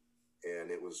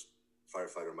 and it was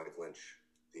firefighter Mike Lynch,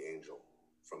 the angel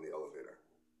from the elevator.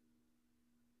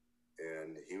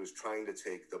 And he was trying to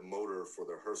take the motor for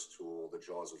the hearse tool, the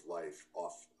Jaws of Life,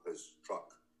 off his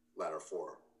truck, ladder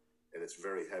 4. And it's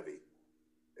very heavy.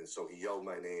 And so he yelled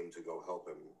my name to go help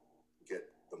him get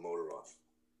the motor off.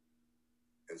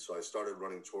 And so I started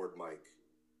running toward Mike.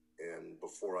 And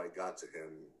before I got to him,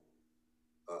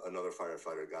 another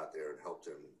firefighter got there and helped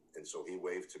him. And so he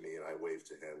waved to me and I waved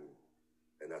to him.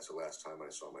 And that's the last time I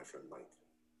saw my friend Mike.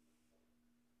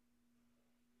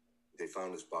 They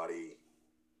found his body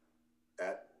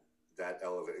at that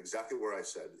elevator, exactly where I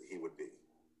said he would be,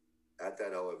 at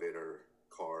that elevator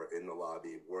car in the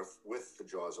lobby with the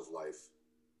Jaws of Life,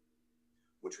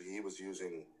 which he was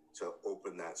using to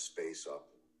open that space up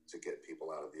to get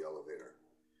people out of the elevator.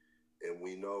 And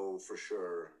we know for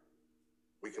sure,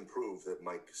 we can prove that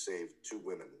Mike saved 2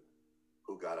 women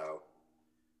who got out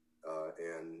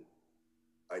and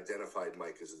identified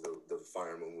Mike as the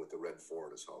fireman with the red 4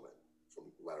 in his helmet from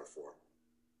ladder 4.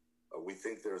 We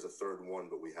think there's a third one,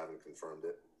 but we haven't confirmed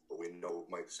it. But we know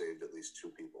Mike saved at least 2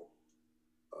 people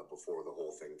before the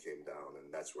whole thing came down.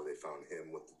 And that's where they found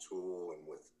him with the tool and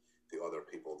with the other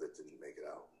people that didn't make it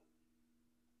out.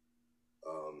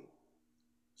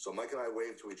 So Mike and I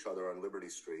waved to each other on Liberty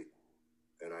Street,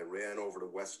 and I ran over to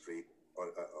West Street,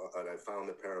 and I found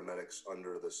the paramedics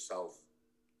under the South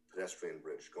pedestrian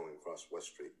bridge going across West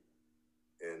Street.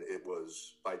 And it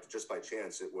was, just by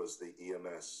chance, it was the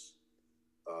EMS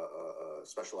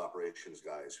special operations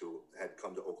guys who had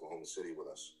come to Oklahoma City with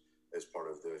us as part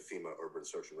of the FEMA Urban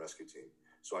Search and Rescue Team.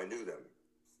 So I knew them.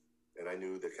 And I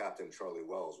knew the captain, Charlie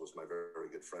Wells, was my very, very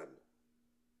good friend.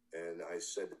 And I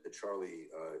said to Charlie,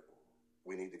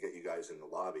 we need to get you guys in the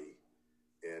lobby.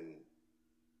 And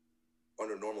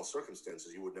under normal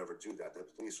circumstances, you would never do that. The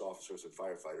police officers and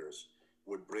firefighters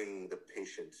would bring the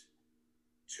patient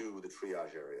to the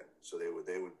triage area. So they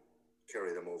would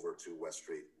carry them over to West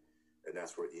Street, and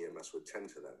that's where EMS would tend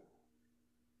to them.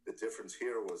 The difference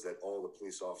here was that all the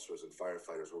police officers and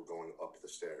firefighters were going up the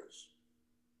stairs.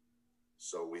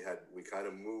 So we kind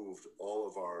of moved all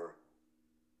of our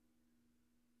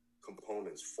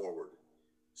components forward.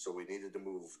 So we needed to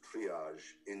move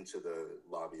triage into the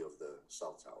lobby of the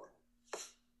South Tower.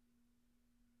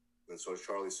 And so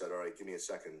Charlie said, all right, give me a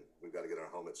second. We've got to get our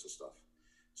helmets and stuff.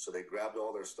 So they grabbed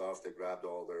all their stuff. They grabbed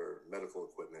all their medical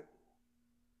equipment.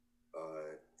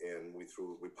 And we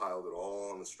piled it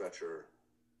all on the stretcher.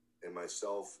 And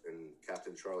myself and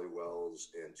Captain Charlie Wells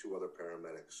and 2 other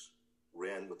paramedics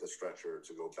ran with the stretcher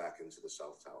to go back into the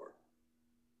South Tower.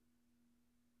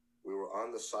 We were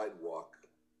on the sidewalk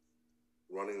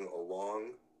running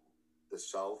along the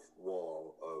south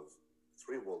wall of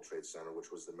 3 World Trade Center,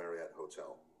 which was the Marriott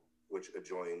Hotel, which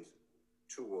adjoined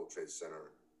 2 World Trade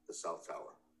Center, the South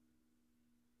Tower.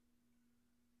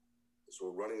 So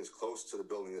we're running as close to the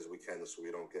building as we can so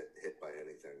we don't get hit by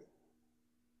anything.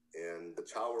 And the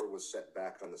tower was set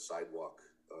back on the sidewalk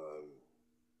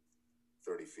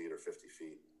 30 feet or 50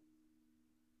 feet.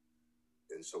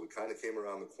 And so we kind of came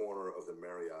around the corner of the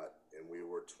Marriott, and we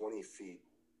were 20 feet,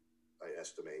 I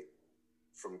estimate,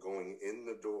 from going in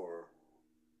the door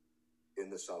in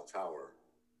the South Tower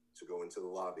to go into the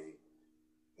lobby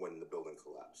when the building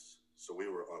collapsed. So we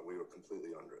were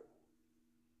completely under it.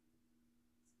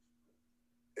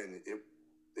 And it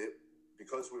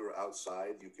because we were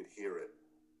outside, you could hear it.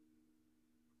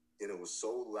 And it was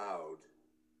so loud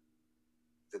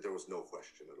that there was no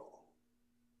question at all.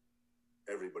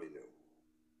 Everybody knew.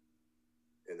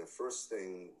 And the first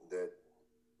thing that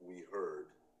we heard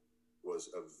was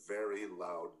a very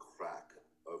loud crack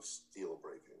of steel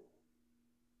breaking.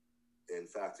 In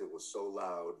fact, it was so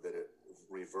loud that it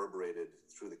reverberated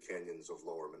through the canyons of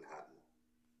Lower Manhattan.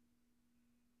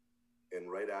 And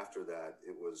right after that,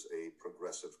 it was a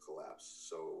progressive collapse.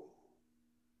 So,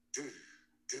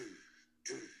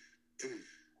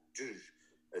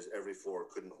 as every floor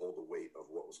couldn't hold the weight of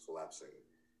what was collapsing.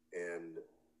 And,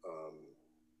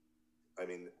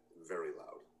 very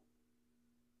loud.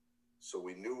 So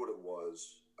we knew what it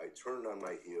was. I turned on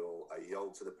my heel. I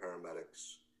yelled to the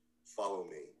paramedics, follow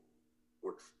me.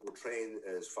 We're trained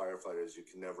as firefighters. You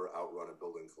can never outrun a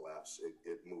building collapse.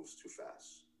 It moves too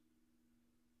fast.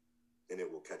 And it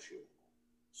will catch you.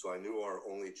 So I knew our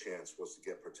only chance was to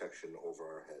get protection over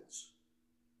our heads.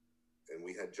 And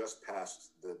we had just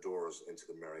passed the doors into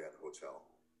the Marriott Hotel.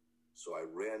 So I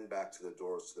ran back to the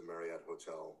doors to the Marriott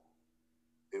Hotel.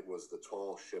 It was the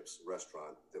Tall Ships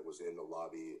restaurant that was in the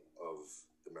lobby of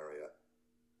the Marriott.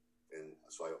 And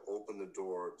so I opened the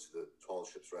door to the Tall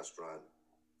Ships restaurant,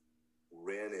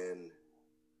 ran in,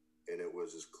 and it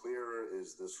was as clear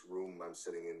as this room I'm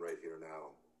sitting in right here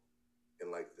now.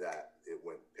 And like that, it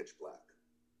went pitch black.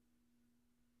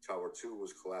 Tower 2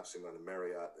 was collapsing on the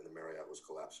Marriott, and the Marriott was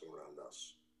collapsing around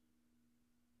us.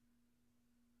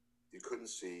 You couldn't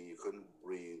see, you couldn't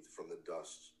breathe from the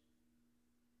dust.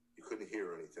 You couldn't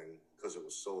hear anything because it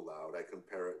was so loud. I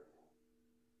compare it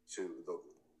to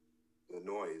the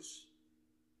noise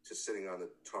to sitting on the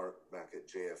tarmac at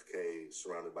JFK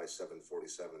surrounded by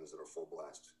 747s that are full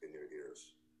blast in your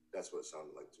ears. That's what it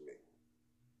sounded like to me.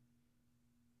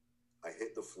 I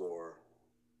hit the floor.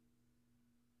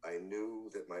 I knew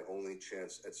that my only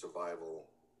chance at survival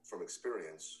from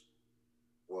experience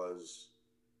was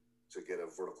to get a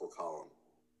vertical column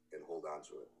and hold on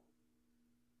to it.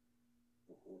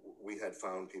 We had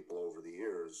found people over the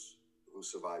years who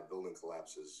survived building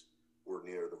collapses were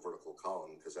near the vertical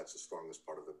column because that's the strongest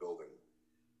part of the building.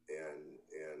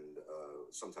 And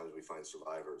sometimes we find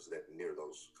survivors that near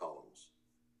those columns.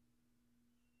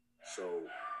 So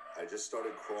I just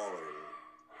started crawling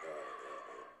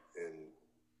and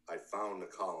I found the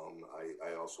column.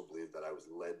 I also believe that I was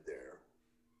led there.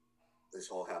 This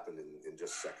all happened in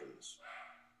just seconds.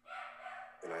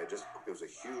 And it was a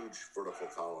huge vertical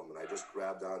column, and I just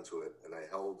grabbed onto it, and I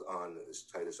held on as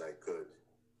tight as I could.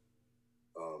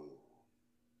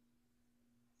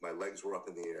 My legs were up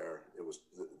in the air. It was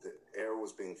the air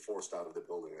was being forced out of the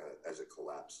building as it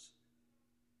collapsed.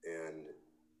 And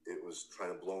it was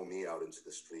trying to blow me out into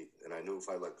the street. And I knew if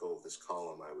I let go of this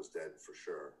column, I was dead for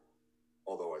sure.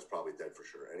 Although I was probably dead for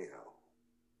sure anyhow.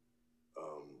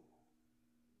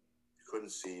 You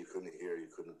couldn't see, you couldn't hear, you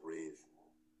couldn't breathe.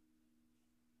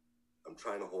 I'm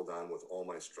trying to hold on with all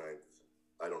my strength.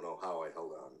 I don't know how I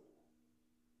held on.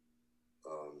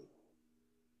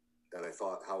 And I I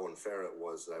thought how unfair it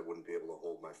was that I wouldn't be able to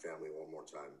hold my family one more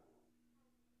time.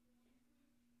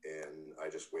 And I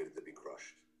just waited to be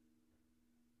crushed.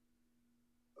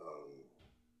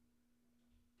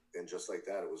 And just like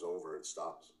that, it was over. It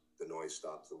stopped. The noise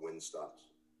stopped. The wind stopped.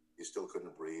 You still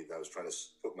couldn't breathe. I was trying to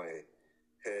put my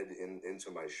head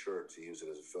into my shirt to use it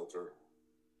as a filter.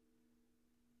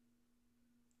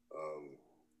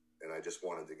 And I just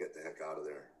wanted to get the heck out of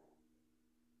there.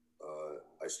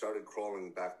 I started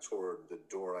crawling back toward the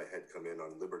door I had come in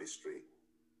on Liberty Street.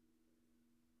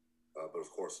 But of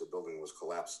course, the building was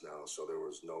collapsed now, so there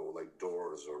was no like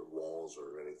doors or walls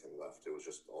or anything left. It was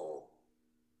just all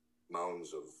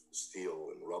mounds of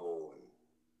steel and rubble. And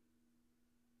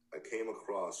I came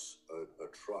across a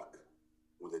truck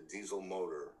with a diesel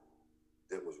motor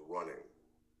that was running.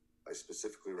 I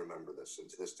specifically remember this, and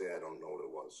to this day, I don't know what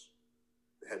it was.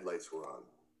 The headlights were on.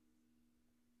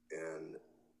 And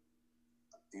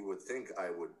you would think I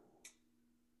would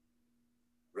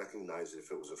recognize it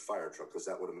if it was a fire truck, because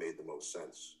that would have made the most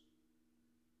sense.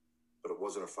 But it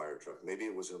wasn't a fire truck. Maybe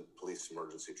it was a police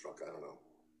emergency truck. I don't know.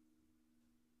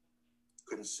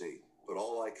 Couldn't see. But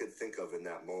all I could think of in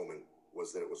that moment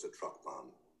was that it was a truck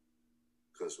bomb,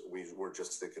 because we were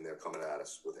just thinking they're coming at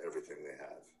us with everything they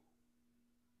have.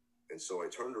 And so I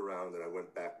turned around and I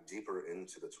went back deeper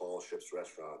into the Tall Ships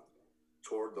restaurant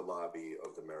toward the lobby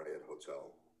of the Marriott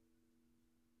Hotel.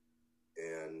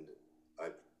 And I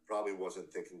probably wasn't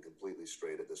thinking completely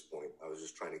straight at this point. I was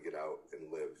just trying to get out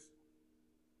and live.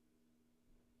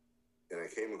 And I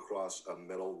came across a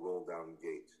metal roll-down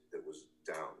gate that was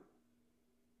down,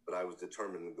 but I was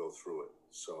determined to go through it.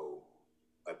 So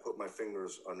I put my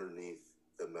fingers underneath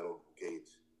the metal gate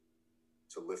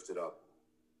to lift it up.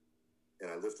 And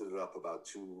I lifted it up about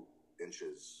 2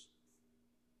 inches,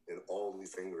 and all the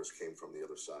fingers came from the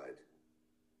other side.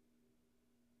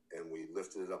 And we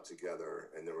lifted it up together,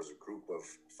 and there was a group of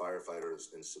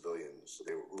firefighters and civilians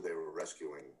who they were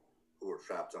rescuing, who were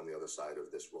trapped on the other side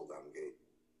of this roll-down gate.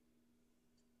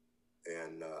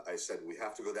 And I said, we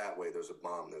have to go that way. There's a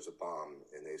bomb.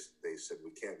 And they said, we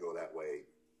can't go that way.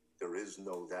 There is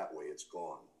no that way. It's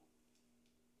gone.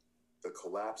 The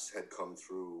collapse had come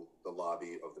through the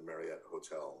lobby of the Marriott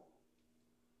Hotel,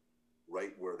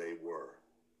 right where they were,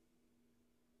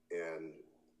 and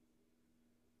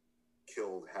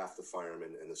killed half the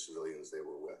firemen and the civilians they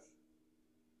were with.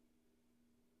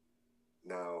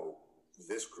 Now,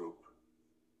 this group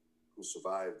who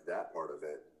survived that part of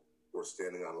it were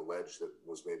standing on a ledge that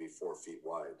was maybe 4 feet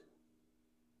wide.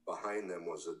 Behind them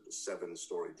was a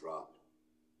 7-story drop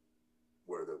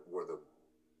where the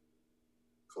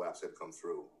collapse had come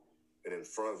through. And in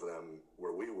front of them,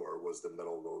 where we were, was the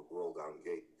metal roll-down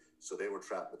gate. So they were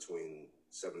trapped between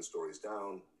 7 stories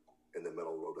down and the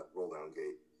metal roll-down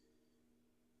gate.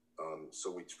 So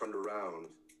we turned around,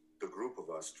 the group of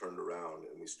us turned around,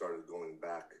 and we started going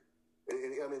back. And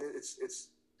I mean, it's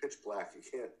pitch black. You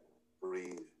can't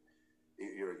breathe.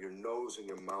 Your nose and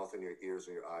your mouth and your ears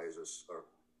and your eyes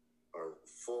are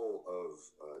full of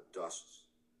dust,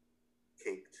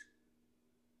 caked.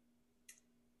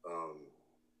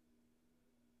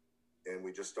 And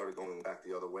we just started going back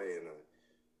the other way. And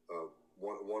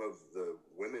one of the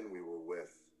women we were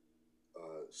with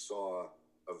saw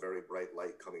a very bright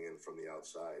light coming in from the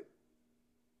outside.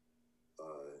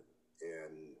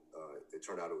 And it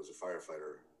turned out it was a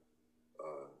firefighter.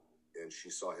 And she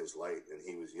saw his light, and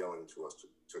he was yelling to us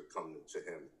to come to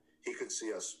him. He could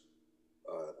see us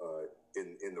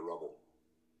in the rubble.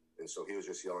 And so he was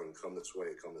just yelling, come this way,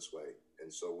 come this way.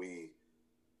 And so we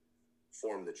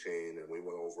formed the chain, and we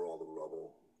went over all the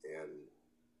rubble, and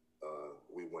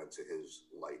we went to his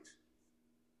light.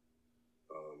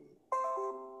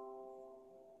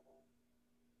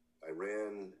 I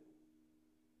ran,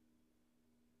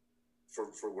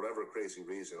 for whatever crazy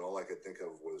reason, all I could think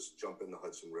of was jump in the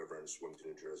Hudson River and swim to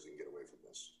New Jersey and get away from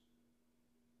this.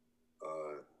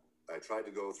 I tried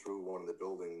to go through one of the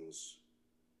buildings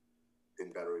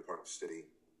in Battery Park City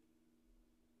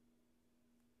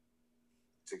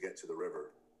to get to the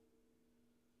river,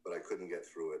 but I couldn't get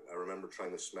through it. I remember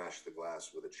trying to smash the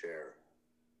glass with a chair,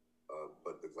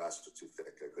 but the glass was too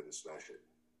thick. I couldn't smash it.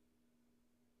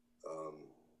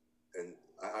 And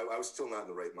I was still not in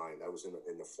the right mind. I was in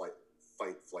the fight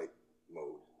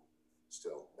mode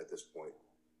still at this point,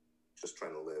 just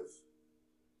trying to live.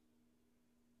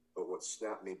 But what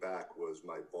snapped me back was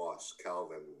my boss,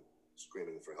 Calvin,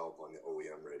 screaming for help on the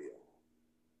OEM radio.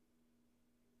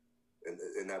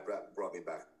 And that brought me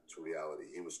back to reality.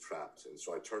 He was trapped. And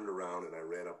so I turned around and I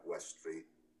ran up West Street,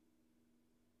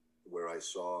 where I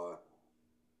saw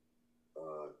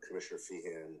Commissioner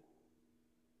Feehan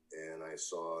and I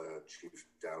saw Chief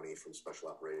Downey from Special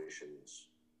Operations,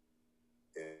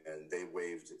 and they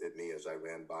waved at me as I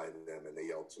ran by them, and they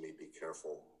yelled to me, "Be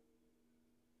careful."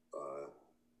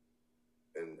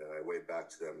 And I waved back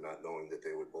to them, not knowing that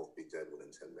they would both be dead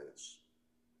within 10 minutes.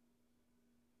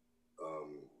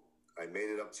 I made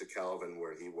it up to Calvin,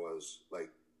 where he was,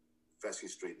 like Vesey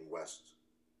Street and West.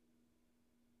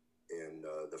 And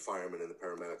the firemen and the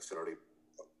paramedics had already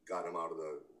got him out of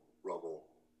the rubble,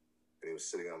 and he was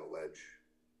sitting on a ledge.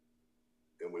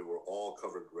 And we were all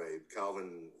covered gray.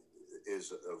 Calvin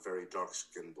is a very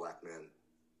dark-skinned black man.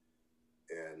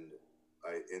 And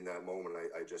in that moment,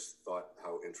 I just thought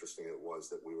how interesting it was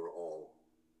that we were all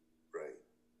gray.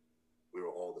 We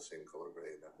were all the same color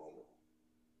gray in that moment.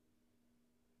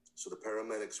 So the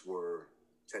paramedics were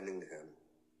tending to him,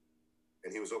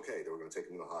 and he was okay. They were going to take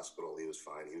him to the hospital. He was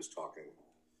fine. He was talking.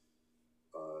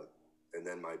 And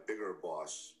then my bigger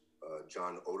boss,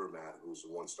 John Odermatt, who's a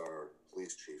one-star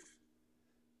police chief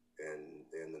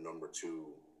and the number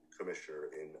 2 commissioner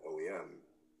in OEM,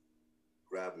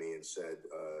 grabbed me and said,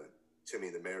 "Timmy,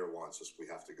 the mayor wants us. We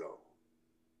have to go.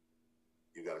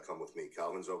 You got to come with me.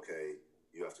 Calvin's okay.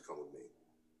 You have to come with me."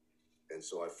 And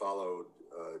so I followed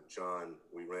John.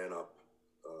 We ran up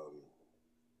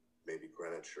maybe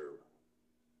Greenwich or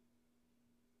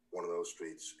one of those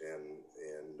streets,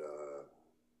 and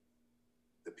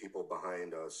the people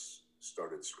behind us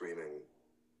started screaming,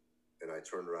 and I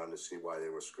turned around to see why they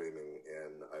were screaming,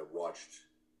 and I watched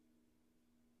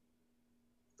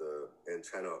the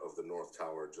antenna of the North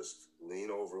Tower just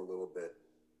lean over a little bit,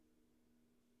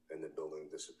 and the building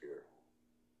disappear.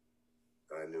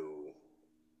 I knew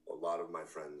a lot of my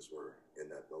friends were in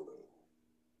that building,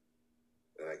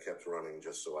 and I kept running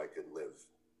just so I could live.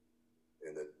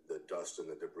 And the dust and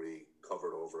the debris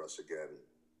covered over us again.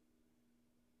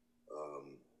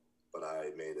 But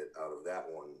I made it out of that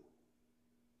one,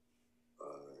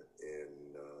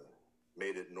 and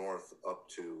made it north up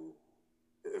to,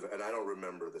 and I don't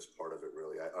remember this part of it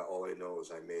really. All I know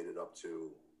is I made it up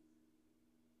to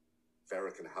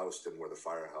Varick and Houston, where the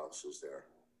firehouse is there.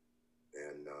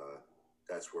 And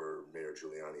that's where Mayor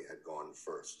Giuliani had gone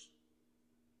first.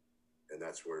 And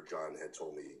that's where John had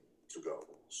told me to go.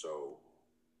 So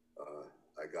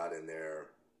I got in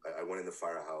there. I went in the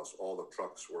firehouse. All the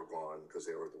trucks were gone because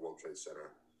they were at the World Trade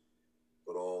Center.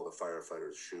 But all the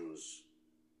firefighters' shoes,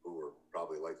 who were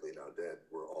probably likely now dead,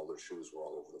 all their shoes were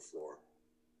all over the floor,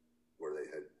 where they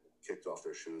had kicked off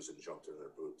their shoes and jumped in their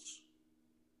boots.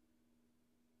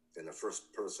 And the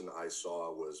first person I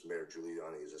saw was Mayor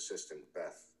Giuliani's assistant,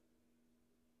 Beth,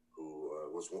 who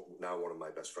was now one of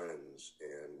my best friends.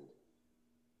 And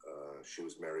she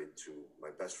was married to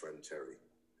my best friend, Terry.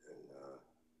 And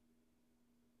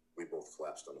we both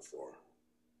collapsed on the floor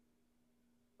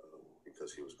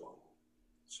because he was gone.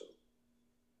 So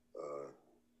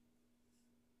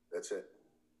that's it.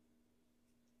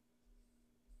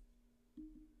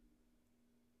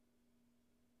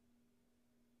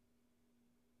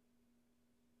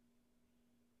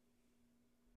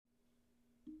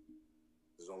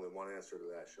 There's only one answer to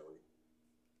that, Shelli.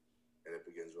 And it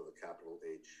begins with a capital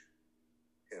H.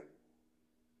 Him.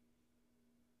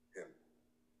 Him.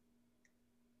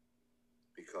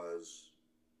 Because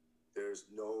there's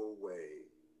no way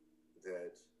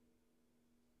that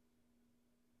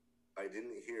I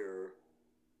didn't hear.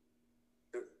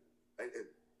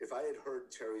 If I had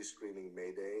heard Terry screaming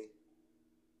Mayday,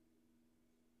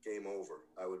 game over.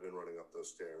 I would have been running up those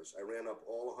stairs. I ran up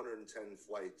all 110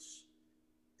 flights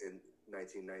in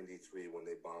 1993 when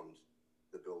they bombed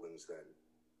the buildings then.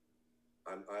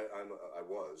 I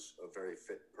was a very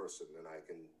fit person, and I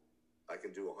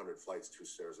can do 100 flights 2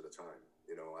 stairs at a time.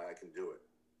 You know, I can do it.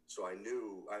 So I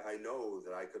know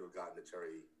that I could have gotten to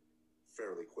Terry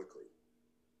fairly quickly.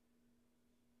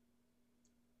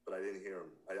 But I didn't hear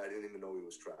him. I didn't even know he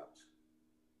was trapped.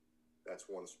 That's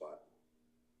one spot.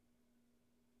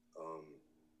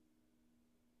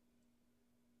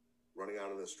 Running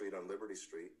out on the street on Liberty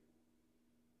Street,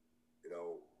 you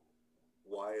know,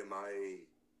 why am I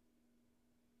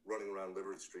running around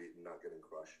Liberty Street and not getting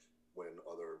crushed when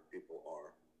other people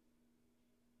are?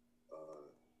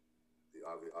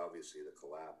 Obviously the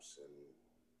collapse and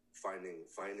finding.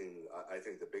 I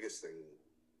think the biggest thing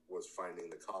was finding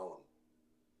the column,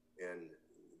 and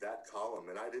that column.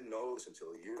 And I didn't know this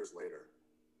until years later.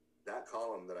 That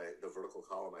column the vertical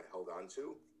column I held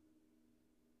onto.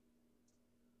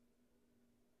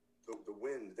 The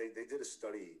wind, they did a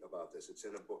study about this. It's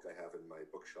in a book I have in my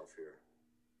bookshelf here.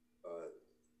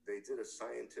 They did a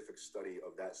scientific study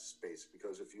of that space,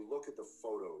 because if you look at the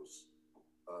photos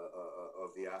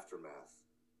of the aftermath,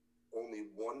 only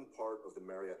one part of the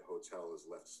Marriott Hotel is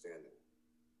left standing.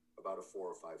 about a 4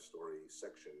 or 5 story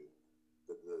section,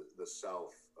 the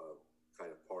south kind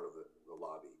of part of the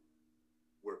lobby,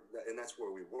 and that's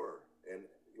where we were. And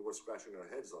we're scratching our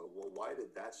heads like, well, why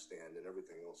did that stand and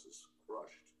everything else is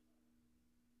crushed?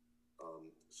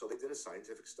 So they did a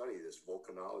scientific study, this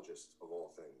volcanologist of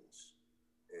all things,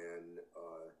 and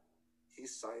he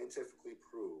scientifically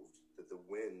proved that the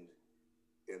wind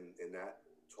in that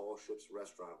Tall Ships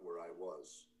restaurant where I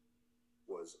was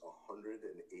 185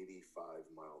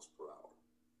 miles per hour.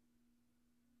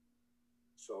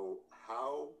 So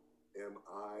how am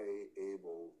I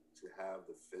able to have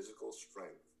the physical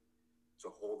strength to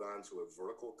hold on to a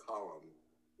vertical column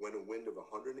when a wind of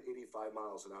 185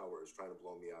 miles an hour is trying to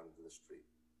blow me out into the street?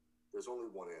 There's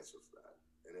only one answer for that,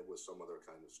 and it was some other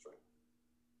kind of strength,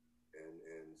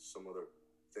 and some other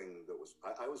thing that was,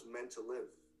 I was meant to live.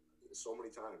 So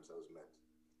many times I was meant.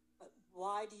 But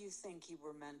why do you think you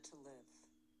were meant to live?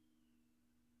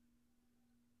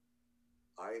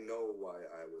 I know why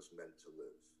I was meant to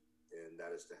live, and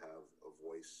that is to have a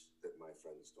voice that my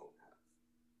friends don't have.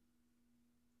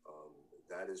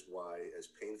 That is why, as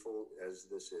painful as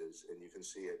this is, and you can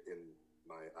see it in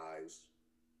my eyes,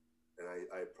 and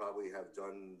I probably have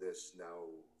done this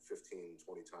now 15,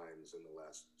 20 times in the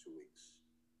last 2 weeks.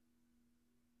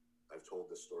 I've told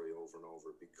this story over and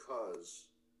over because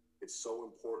it's so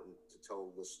important to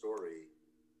tell the story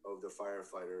of the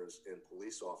firefighters and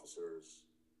police officers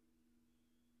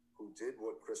who did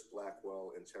what Chris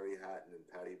Blackwell and Terry Hatton and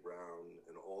Patty Brown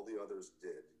and all the others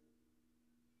did.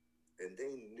 And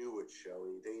they knew it,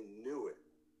 Shelli. They knew it.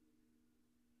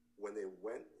 When they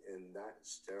went in that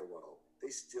stairwell, they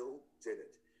still did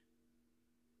it.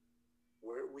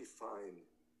 Where do we find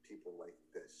people like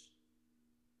this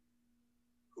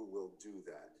who will do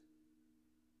that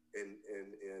and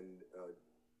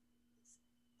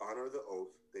honor the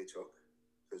oath they took?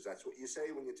 Because that's what you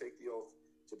say when you take the oath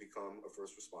to become a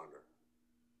first responder.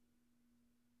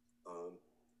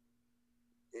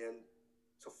 And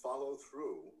to follow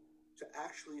through, to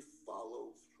actually follow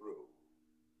through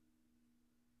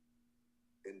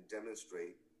and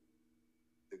demonstrate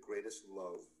the greatest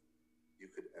love you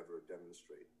could ever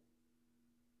demonstrate.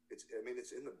 It's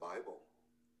in the Bible.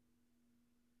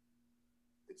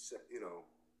 It's,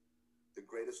 the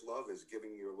greatest love is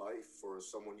giving your life for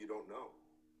someone you don't know.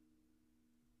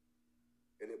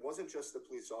 And it wasn't just the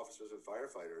police officers and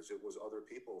firefighters, it was other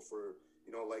people for,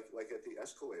 like at the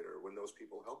escalator when those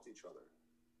people helped each other.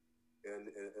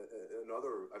 And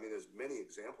another, there's many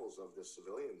examples of the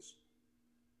civilians,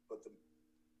 but the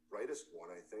brightest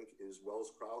one, I think, is Wells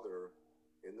Crowther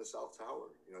in the South Tower,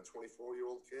 a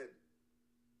 24-year-old kid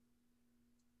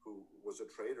who was a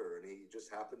traitor, and he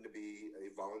just happened to be a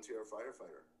volunteer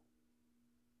firefighter.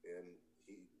 And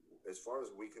he, as far as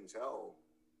we can tell,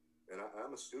 and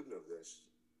I'm a student of this,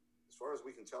 as far as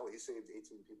we can tell, he saved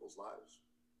 18 people's lives.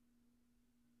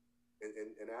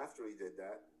 And after he did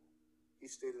that, he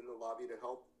stayed in the lobby to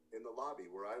help in the lobby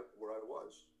where I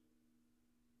was.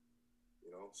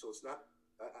 So it's not,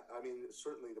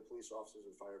 certainly the police officers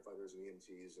and firefighters and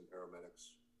EMTs and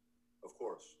paramedics, of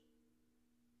course,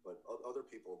 but other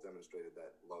people demonstrated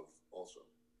that love also.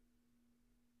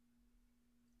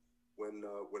 When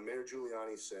Mayor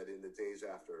Giuliani said in the days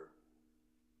after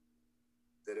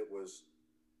that it was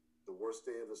the worst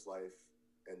day of his life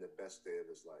and the best day of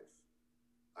his life,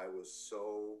 I was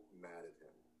so mad at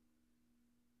him.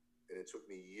 And it took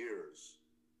me years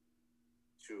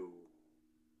to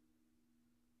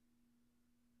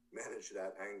manage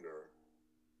that anger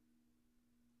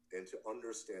and to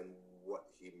understand what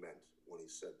he meant when he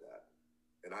said that.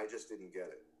 And I just didn't get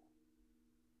it.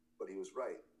 But he was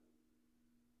right.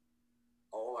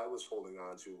 All I was holding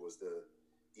on to was the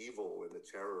evil and the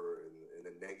terror and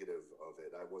the negative of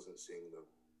it. I wasn't seeing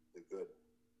the good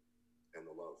and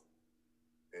the love.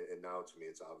 And now to me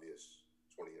it's obvious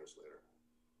 20 years later.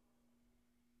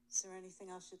 Is there anything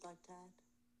else you'd like to add?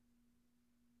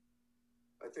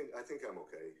 I think I'm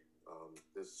okay.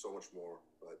 There's so much more,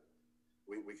 but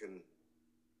we can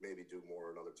maybe do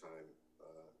more another time.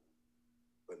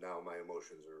 But now my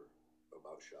emotions are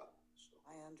about shot. So.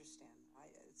 I understand.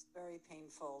 It's very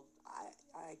painful.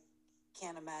 I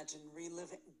can't imagine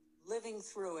living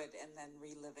through it and then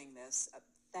reliving this.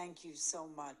 Thank you so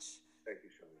much. Thank you,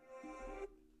 Shelli.